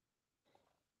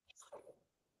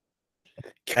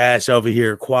 Cash over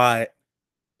here quiet.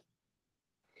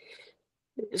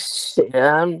 Shit,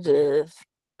 I'm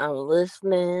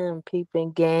listening, I'm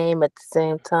peeping game at the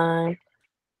same time.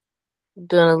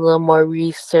 Doing a little more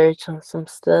research on some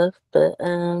stuff, but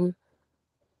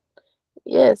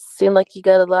yeah, it seemed like you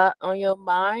got a lot on your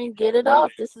mind. Get it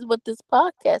off. This is what this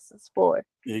podcast is for.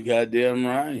 You goddamn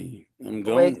right. I'm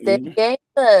going. Wake that game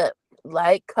up.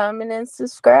 Like, comment, and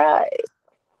subscribe.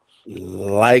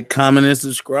 Like, comment, and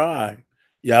subscribe.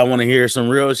 Y'all want to hear some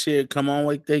real shit? Come on,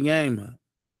 wake that game up.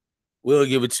 We'll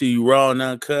give it to you raw and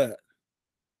uncut.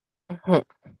 We're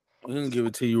gonna give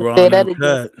it to you raw and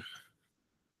uncut.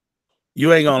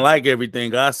 You ain't gonna like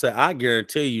everything I say. I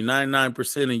guarantee you,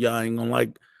 99% of y'all ain't gonna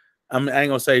like. I ain't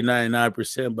gonna say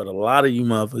 99%, but a lot of you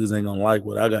motherfuckers ain't gonna like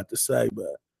what I got to say.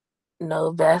 But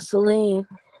no Vaseline.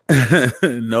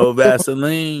 No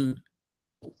Vaseline.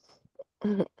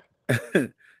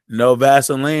 No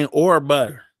Vaseline or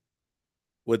butter.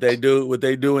 What they do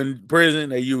in prison,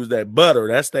 they use that butter.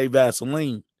 That's their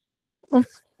Vaseline.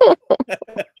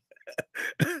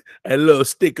 A little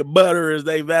stick of butter is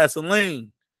they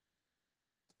Vaseline.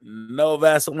 No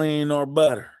Vaseline or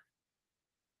butter.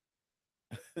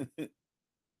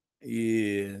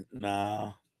 Yeah,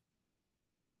 nah.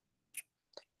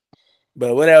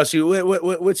 But what else you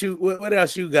what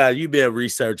else you got? You been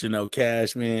researching though,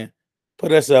 Cash, man.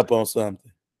 Put us up on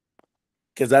something.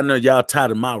 Cause I know y'all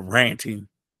tired of my ranting.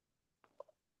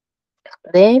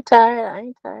 They ain't tired. I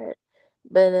ain't tired.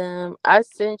 But I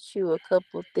sent you a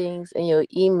couple things in your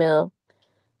email.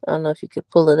 I don't know if you could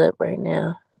pull it up right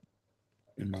now.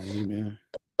 In my email.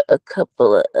 A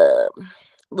couple of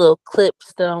little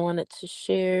clips that I wanted to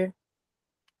share.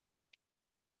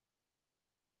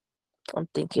 I'm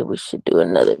thinking we should do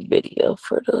another video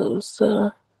for those.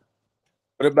 What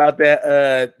about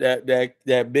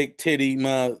that big titty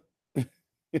mug?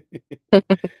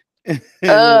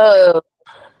 Oh,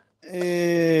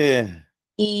 Yeah.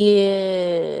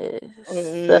 yes.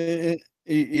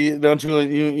 Don't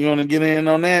you want to get in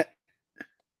on that?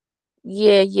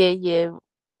 Yeah. You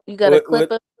got a clip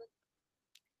What? of?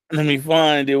 Let me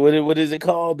find it. What is it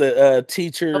called? The I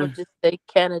teacher. would just say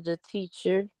Canada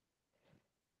teacher.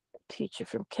 Teacher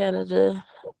from Canada.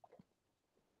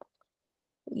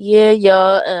 Yeah,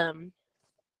 y'all.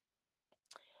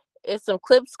 It's some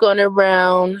clips going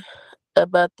around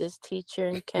about this teacher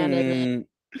in Canada.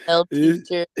 Male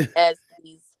teacher has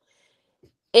these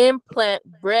implant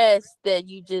breasts that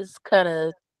you just kind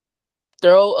of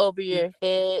throw over your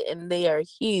head, and they are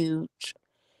huge.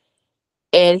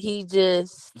 And he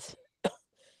just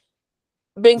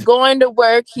been going to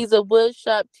work. He's a wood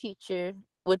shop teacher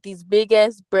with these big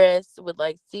ass breasts with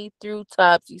like see-through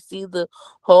tops. You see the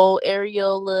whole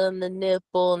areola and the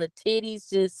nipple, and the titties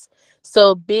just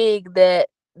so big that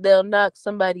they'll knock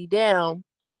somebody down.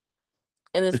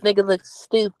 And this nigga looks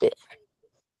stupid.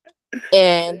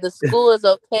 And the school is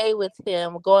okay with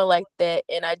him going like that.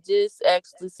 And I just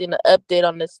actually seen an update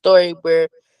on the story where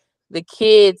the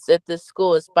kids at the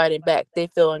school is fighting back. They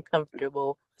feel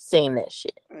uncomfortable seeing that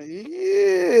shit.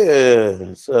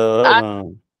 Yeah. So hold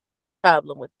on.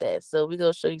 Problem with that. So we're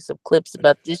gonna show you some clips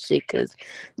about this shit because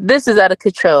this is out of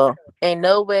control. Ain't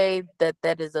no way that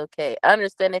that is okay. I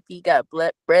understand if he got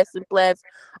breast implants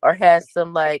or has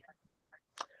some like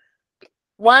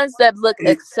ones that look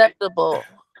acceptable.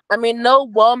 I mean, no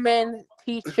woman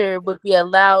teacher would be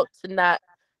allowed to not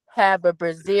have a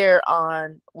brassiere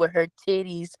on with her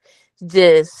titties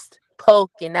just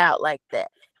poking out like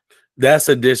that. That's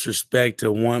a disrespect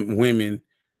to women.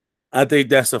 I think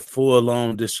that's a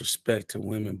full-on disrespect to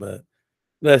women. But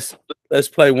let's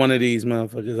play one of these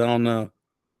motherfuckers. I don't know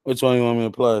which one you want me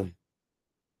to play.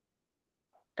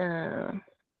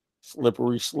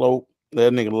 Slippery slope.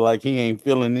 That nigga look like he ain't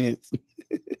feeling it.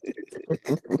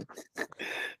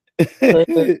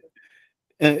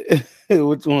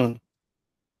 Which one?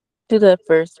 Do that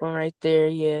first one right there,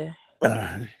 yeah.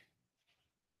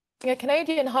 A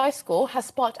Canadian high school has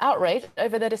sparked outrage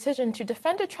over their decision to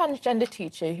defend a transgender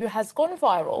teacher who has gone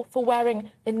viral for wearing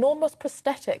enormous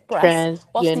prosthetic breasts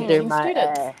whilst teaching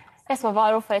students. Yes, were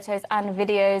viral photos and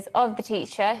videos of the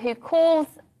teacher who calls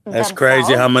That's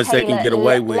crazy how much they can get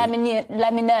away with.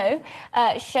 Lemino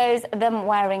shows them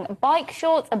wearing bike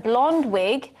shorts, a blonde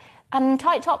wig, and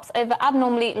tight tops over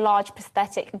abnormally large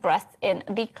prosthetic breasts in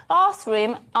the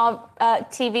classroom. Our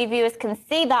TV viewers can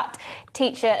see that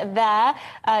teacher there.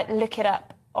 Look it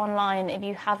up online if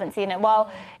you haven't seen it. Well,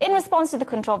 in response to the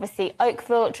controversy,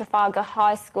 Oakville Trafalgar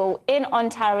High School in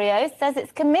Ontario says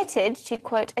it's committed to,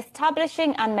 quote,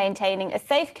 establishing and maintaining a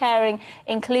safe, caring,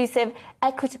 inclusive,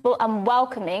 equitable and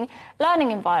welcoming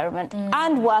learning environment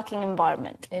and working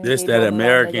environment. This that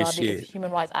American shit. Human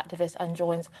rights activist and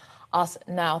joins us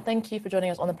now. Thank you for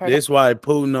joining us on the program. This why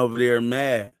Putin over there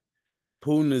mad.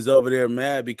 Putin is over there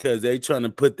mad because they trying to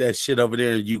put that shit over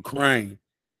there in Ukraine.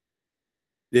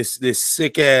 This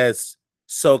sick ass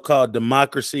so-called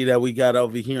democracy that we got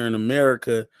over here in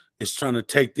America is trying to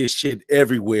take this shit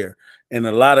everywhere. And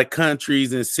a lot of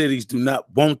countries and cities do not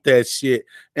want that shit.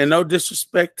 And no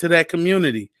disrespect to that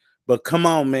community. But come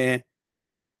on, man.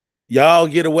 Y'all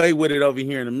get away with it over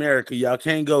here in America. Y'all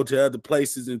can't go to other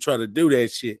places and try to do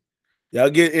that shit. Y'all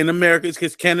get in America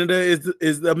because Canada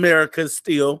is the Americas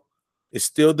still. It's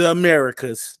still the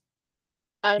Americas.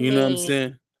 You know what I'm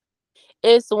saying?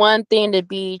 It's one thing to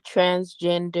be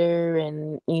transgender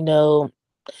and, you know,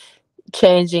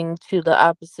 changing to the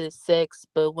opposite sex,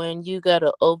 but when you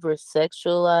gotta over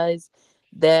sexualize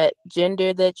that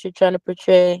gender that you're trying to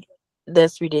portray,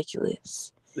 that's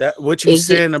ridiculous. That what you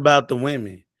saying about the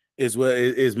women is what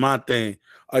is my thing.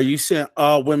 Are you saying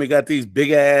all women got these big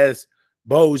ass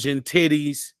bulging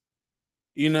titties?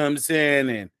 You know what I'm saying?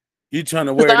 And You trying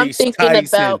to wear I'm these thinking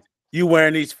tights and about you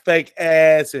wearing these fake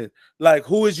ass and like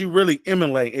who is you really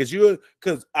emulating? Is you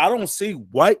because I don't see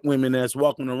white women that's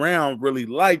walking around really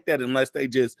like that unless they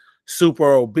just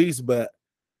super obese, but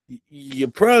you're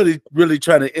probably really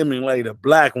trying to emulate a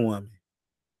black woman.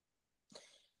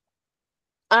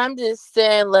 I'm just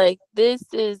saying, like, this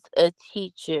is a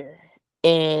teacher,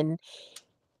 and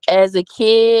as a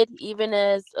kid, even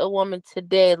as a woman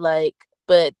today, like,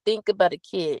 but think about a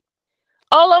kid.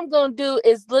 All I'm gonna do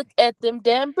is look at them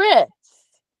damn breasts,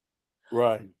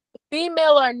 Right.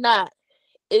 female or not.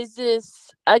 It's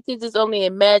just I could just only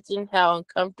imagine how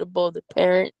uncomfortable the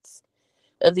parents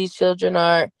of these children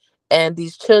are, and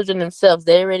these children themselves.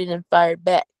 They already done fired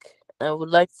back. I would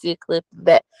like to see a clip of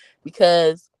that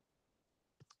because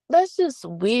that's just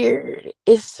weird.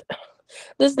 It's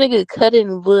this nigga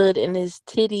cutting wood and his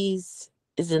titties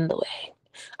is in the way.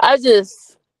 I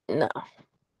just no,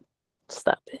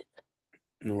 stop it.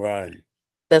 Right.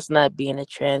 That's not being a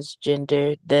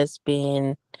transgender. That's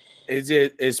being It's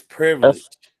a privilege.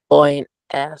 point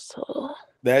asshole.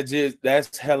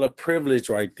 That's hella privilege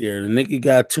right there. The nigga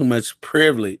got too much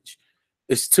privilege.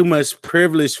 It's too much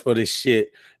privilege for this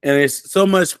shit. And it's so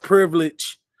much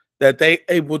privilege that they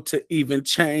able to even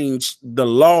change the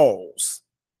laws.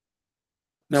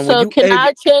 Now when So you can able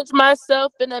I change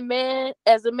myself in a man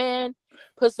as a man?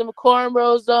 Put some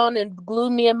cornrows on and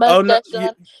glue me a oh no, mustache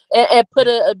on, and put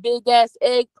a big ass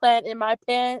eggplant in my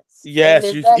pants. And yes,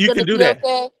 is that you can gonna do be that.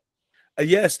 okay?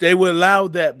 Yes, they will allow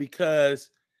that because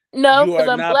No, you because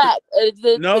are I'm not black.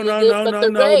 no, no, no, But no,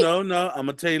 no, no, no. I'm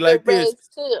gonna tell you the like this. race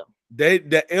too.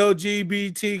 The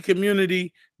LGBT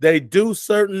community, they do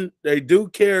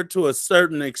care to a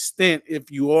certain extent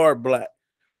if you are black.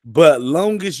 But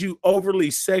long as you overly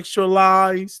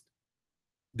sexualized,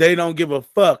 they don't give a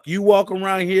fuck. You walk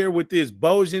around here with this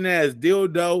bulging ass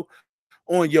dildo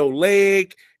on your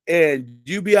leg and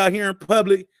you be out here in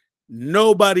public,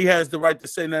 nobody has the right to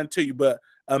say nothing to you. But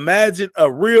imagine a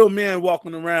real man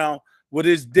walking around with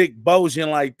his dick bulging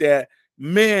like that.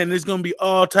 Man, there's gonna be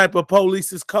all type of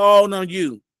police called on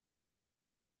you.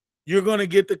 You're gonna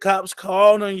get the cops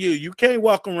called on you. You can't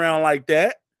walk around like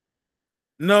that.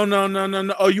 No, no, no, no,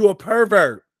 no. Oh, you a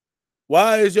pervert.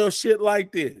 Why is your shit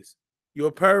like this? You're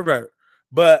a pervert.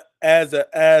 But as a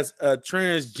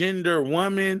transgender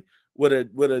woman with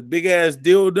a big ass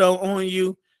dildo on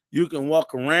you, you can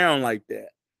walk around like that.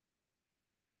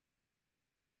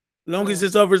 Long as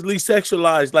it's overly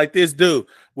sexualized, like this dude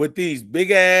with these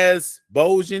big ass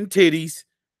bulging titties,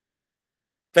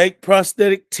 fake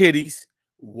prosthetic titties,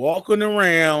 walking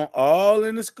around all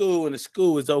in the school, and the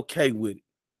school is okay with it.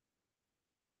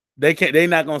 They're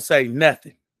not gonna say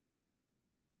nothing.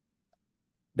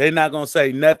 They're not gonna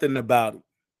say nothing about it.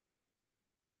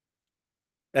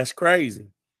 That's crazy.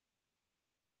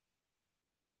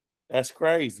 That's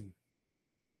crazy.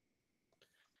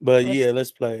 But yeah,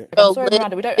 let's play it. I'm sorry,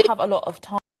 Miranda, we don't have a lot of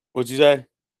time. What you say?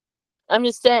 I'm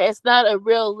just saying it's not a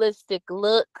realistic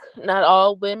look. Not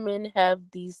all women have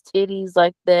these titties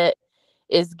like that.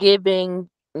 It's giving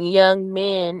young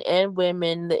men and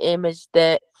women the image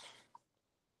that,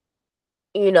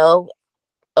 you know,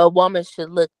 a woman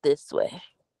should look this way.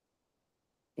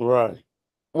 Right.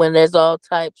 When there's all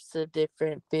types of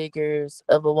different figures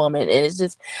of a woman. And it's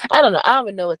just, I don't know. I don't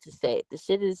even know what to say. The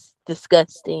shit is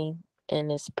disgusting and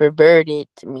it's perverted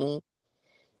to me.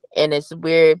 And it's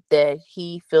weird that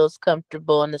he feels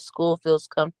comfortable and the school feels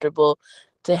comfortable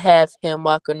to have him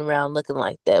walking around looking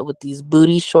like that with these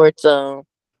booty shorts on,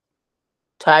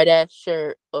 tight ass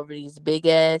shirt over these big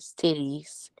ass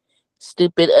titties,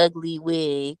 stupid ugly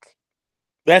wig.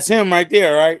 That's him right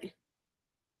there, right?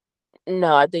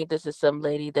 No, I think this is some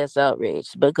lady that's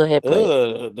outraged. But go ahead, play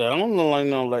it. I don't know like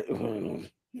no like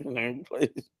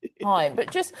Time, but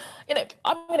just,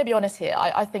 I'm going to be honest here.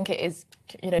 I think it is,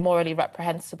 morally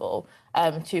reprehensible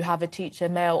to have a teacher,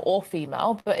 male or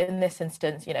female, but in this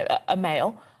instance, a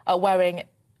male wearing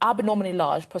abnormally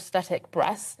large prosthetic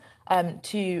breasts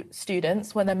to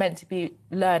students when they're meant to be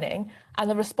learning, and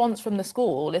the response from the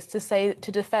school is to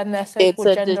defend their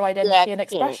so-called gender identity and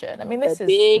expression. I mean, this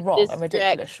is wrong and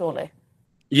ridiculous, surely.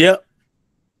 Yep.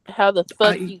 How the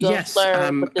fuck you gonna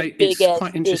learn with this big it's ass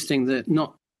quite interesting that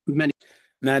not many.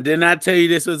 Now, didn't I tell you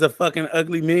this was a fucking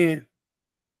ugly man?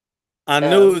 I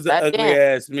knew it was an ugly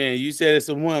ass man. You said it's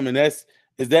a woman. Is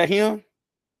that him?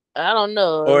 I don't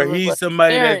know. Or he's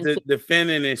somebody that's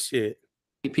defending this shit.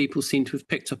 People seem to have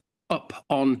picked up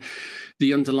on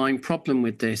the underlying problem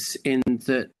with this, in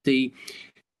that the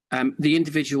the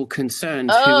individual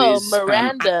concerned who Oh, is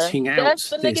Miranda. acting out That's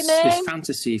the nigga this name?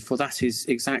 fantasy, for that is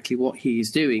exactly what he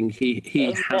is doing. He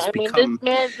has I mean, this become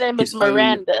man's name is his own,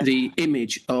 Miranda. the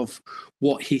image of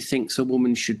what he thinks a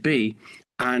woman should be,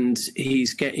 and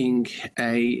he's getting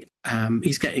a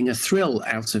thrill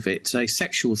out of it, a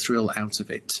sexual thrill out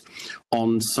of it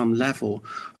on some level.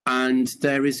 And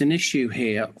there is an issue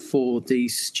here for the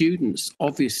students,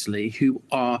 obviously, who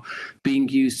are being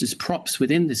used as props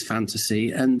within this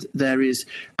fantasy, and there is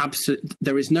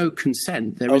no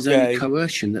consent. There is only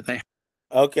coercion that they.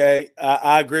 Okay,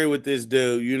 I agree with this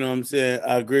dude. You know what I'm saying?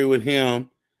 I agree with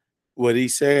him. What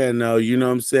he's saying, though. You know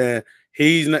what I'm saying?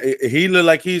 He's not. He look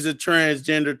like he's a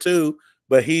transgender too,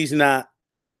 but he's not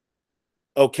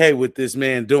okay with this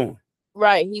man doing.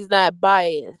 Right, he's not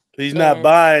biased. He's not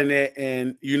buying it,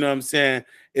 and you know what I'm saying?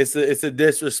 It's a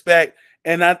disrespect.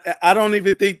 And I don't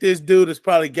even think this dude is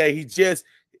probably gay.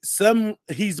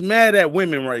 He's mad at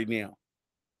women right now.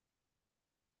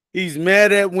 He's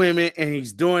mad at women, and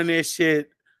he's doing this shit.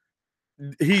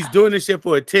 He's doing this shit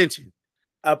for attention.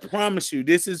 I promise you,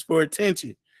 this is for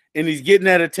attention. And he's getting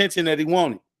that attention that he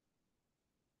wanted.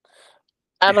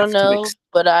 I don't know,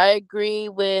 but I agree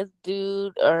with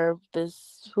dude or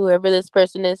whoever this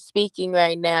person is speaking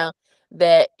right now,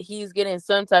 that he's getting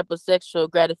some type of sexual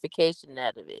gratification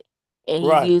out of it, and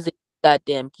he's using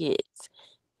goddamn kids,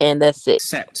 and that's it.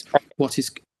 Accept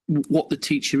what the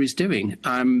teacher is doing.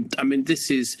 I mean,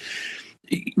 this is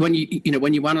when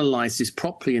you analyze this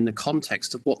properly in the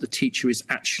context of what the teacher is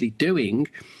actually doing.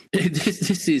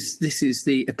 This is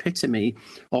the epitome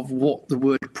of what the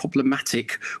word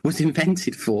problematic was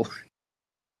invented for.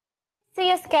 See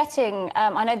us getting,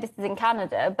 I know this is in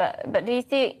Canada, but do you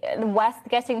see the West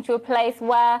getting to a place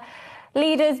where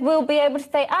leaders will be able to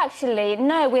say, actually,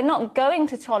 no, we're not going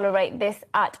to tolerate this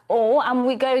at all, and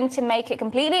we're going to make it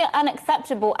completely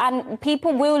unacceptable, and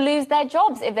people will lose their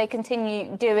jobs if they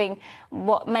continue doing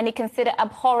what many consider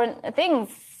abhorrent things,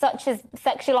 such as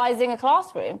sexualizing a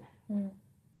classroom?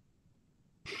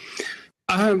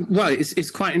 Well,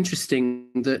 it's quite interesting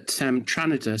that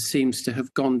Canada seems to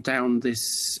have gone down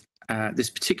this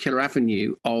particular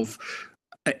avenue of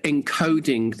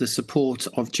encoding the support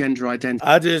of gender identity.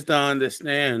 I just don't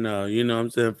understand, though. You know what I'm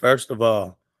saying? First of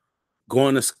all,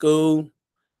 going to school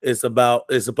it's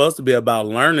supposed to be about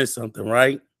learning something,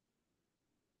 right?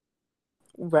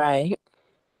 Right.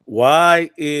 Why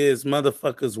is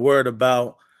motherfuckers worried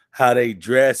about how they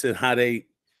dress and how they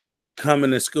come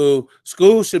into school?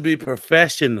 School should be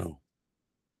professional.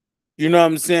 You know what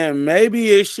I'm saying? Maybe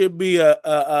it should be a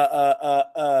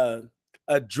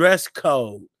dress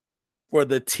code for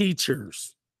the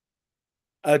teachers.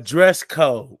 A dress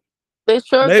code. They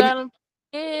sure got them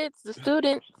kids, the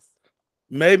students.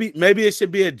 Maybe it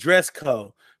should be a dress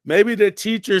code. Maybe the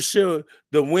teachers should,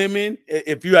 the women,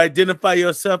 if you identify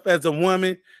yourself as a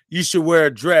woman, you should wear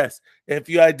a dress. If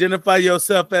you identify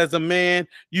yourself as a man,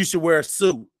 you should wear a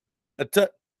suit, a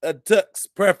tux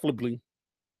preferably,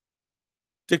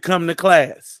 to come to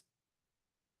class.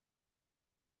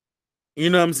 You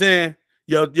know what I'm saying?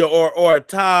 Or a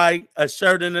tie, a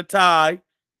shirt and a tie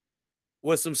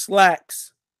with some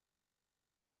slacks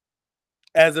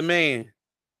as a man.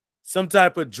 Some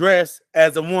type of dress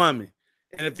as a woman.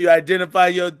 And if you identify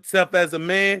yourself as a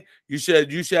man, you should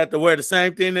have to wear the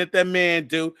same thing that man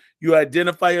do. You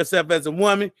identify yourself as a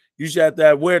woman, you should have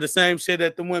to wear the same shit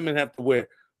that the women have to wear.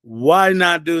 Why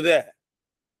not do that?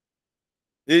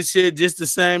 This shit just the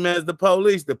same as the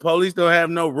police. The police don't have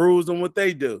no rules on what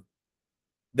they do.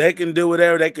 They can do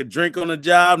whatever. They could drink on the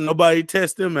job. Nobody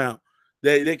test them out.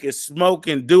 They can smoke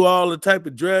and do all the type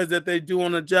of drugs that they do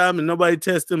on the job, and nobody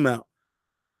test them out.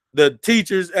 The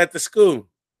teachers at the school,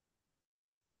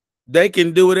 they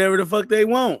can do whatever the fuck they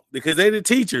want because they the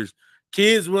teachers.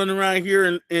 Kids running around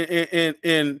here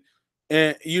and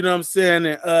you know what I'm saying,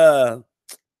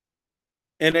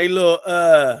 and they little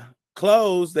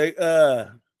clothes, they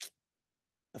the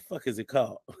fuck is it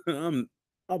called?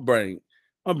 my brain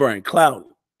clouded.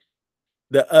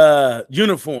 The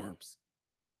uniforms.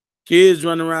 Kids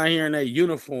running around here in their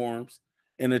uniforms,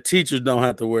 and the teachers don't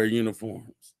have to wear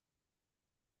uniforms.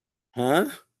 Huh?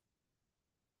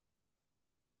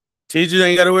 Teachers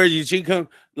ain't gotta wear you. She come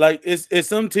like it's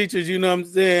some teachers, you know what I'm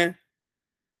saying?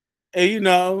 And you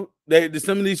know,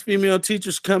 some of these female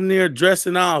teachers come there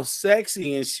dressing all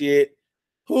sexy and shit.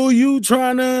 Who you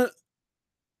trying to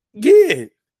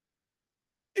get?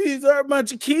 These are a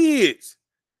bunch of kids.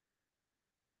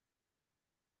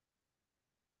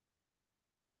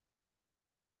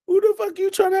 Who the fuck you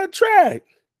trying to attract?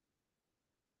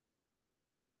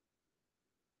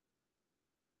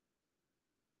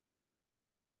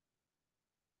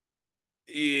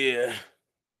 Yeah.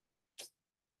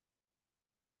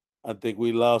 I think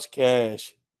we lost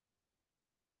Cash.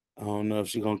 I don't know if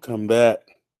she's gonna come back.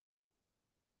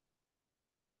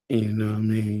 You know what I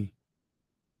mean?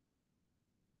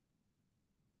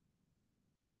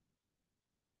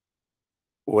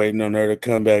 Waiting on her to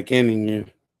come back in here.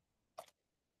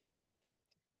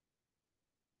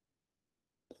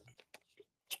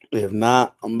 If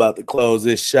not, I'm about to close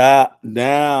this shop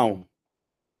down.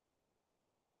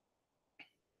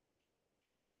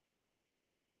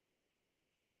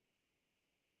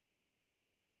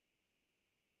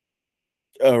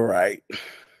 All right.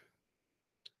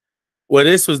 Well,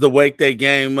 this was the Wake That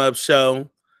Game Up show.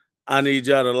 I need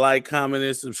y'all to like, comment,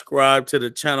 and subscribe to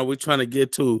the channel. We're trying to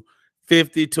get to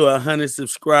 50 to 100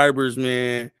 subscribers,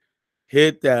 man.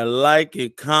 Hit that like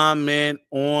and comment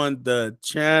on the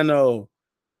channel.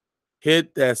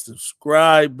 Hit that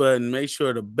subscribe button. Make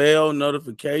sure the bell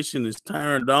notification is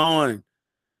turned on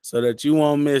so that you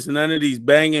won't miss none of these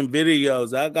banging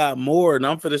videos. I got more, and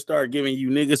I'm finna start giving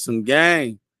you niggas some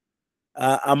game.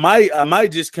 I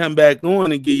might just come back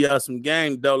on and give y'all some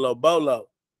game dolo bolo.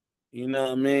 You know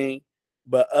what I mean?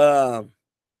 But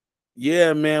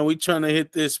yeah, man, we trying to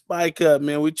hit this spike up,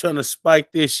 man. We trying to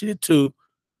spike this shit to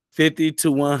 50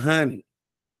 to 100.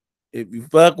 If you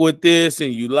fuck with this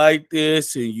and you like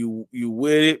this and you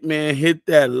with it, man, hit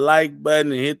that like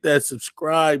button and hit that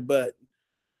subscribe button.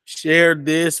 Share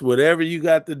this, whatever you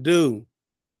got to do.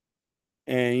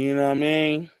 And you know what I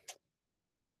mean?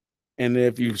 And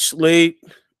if you sleep,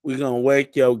 we're gonna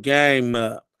wake your game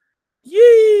up.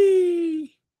 Yee!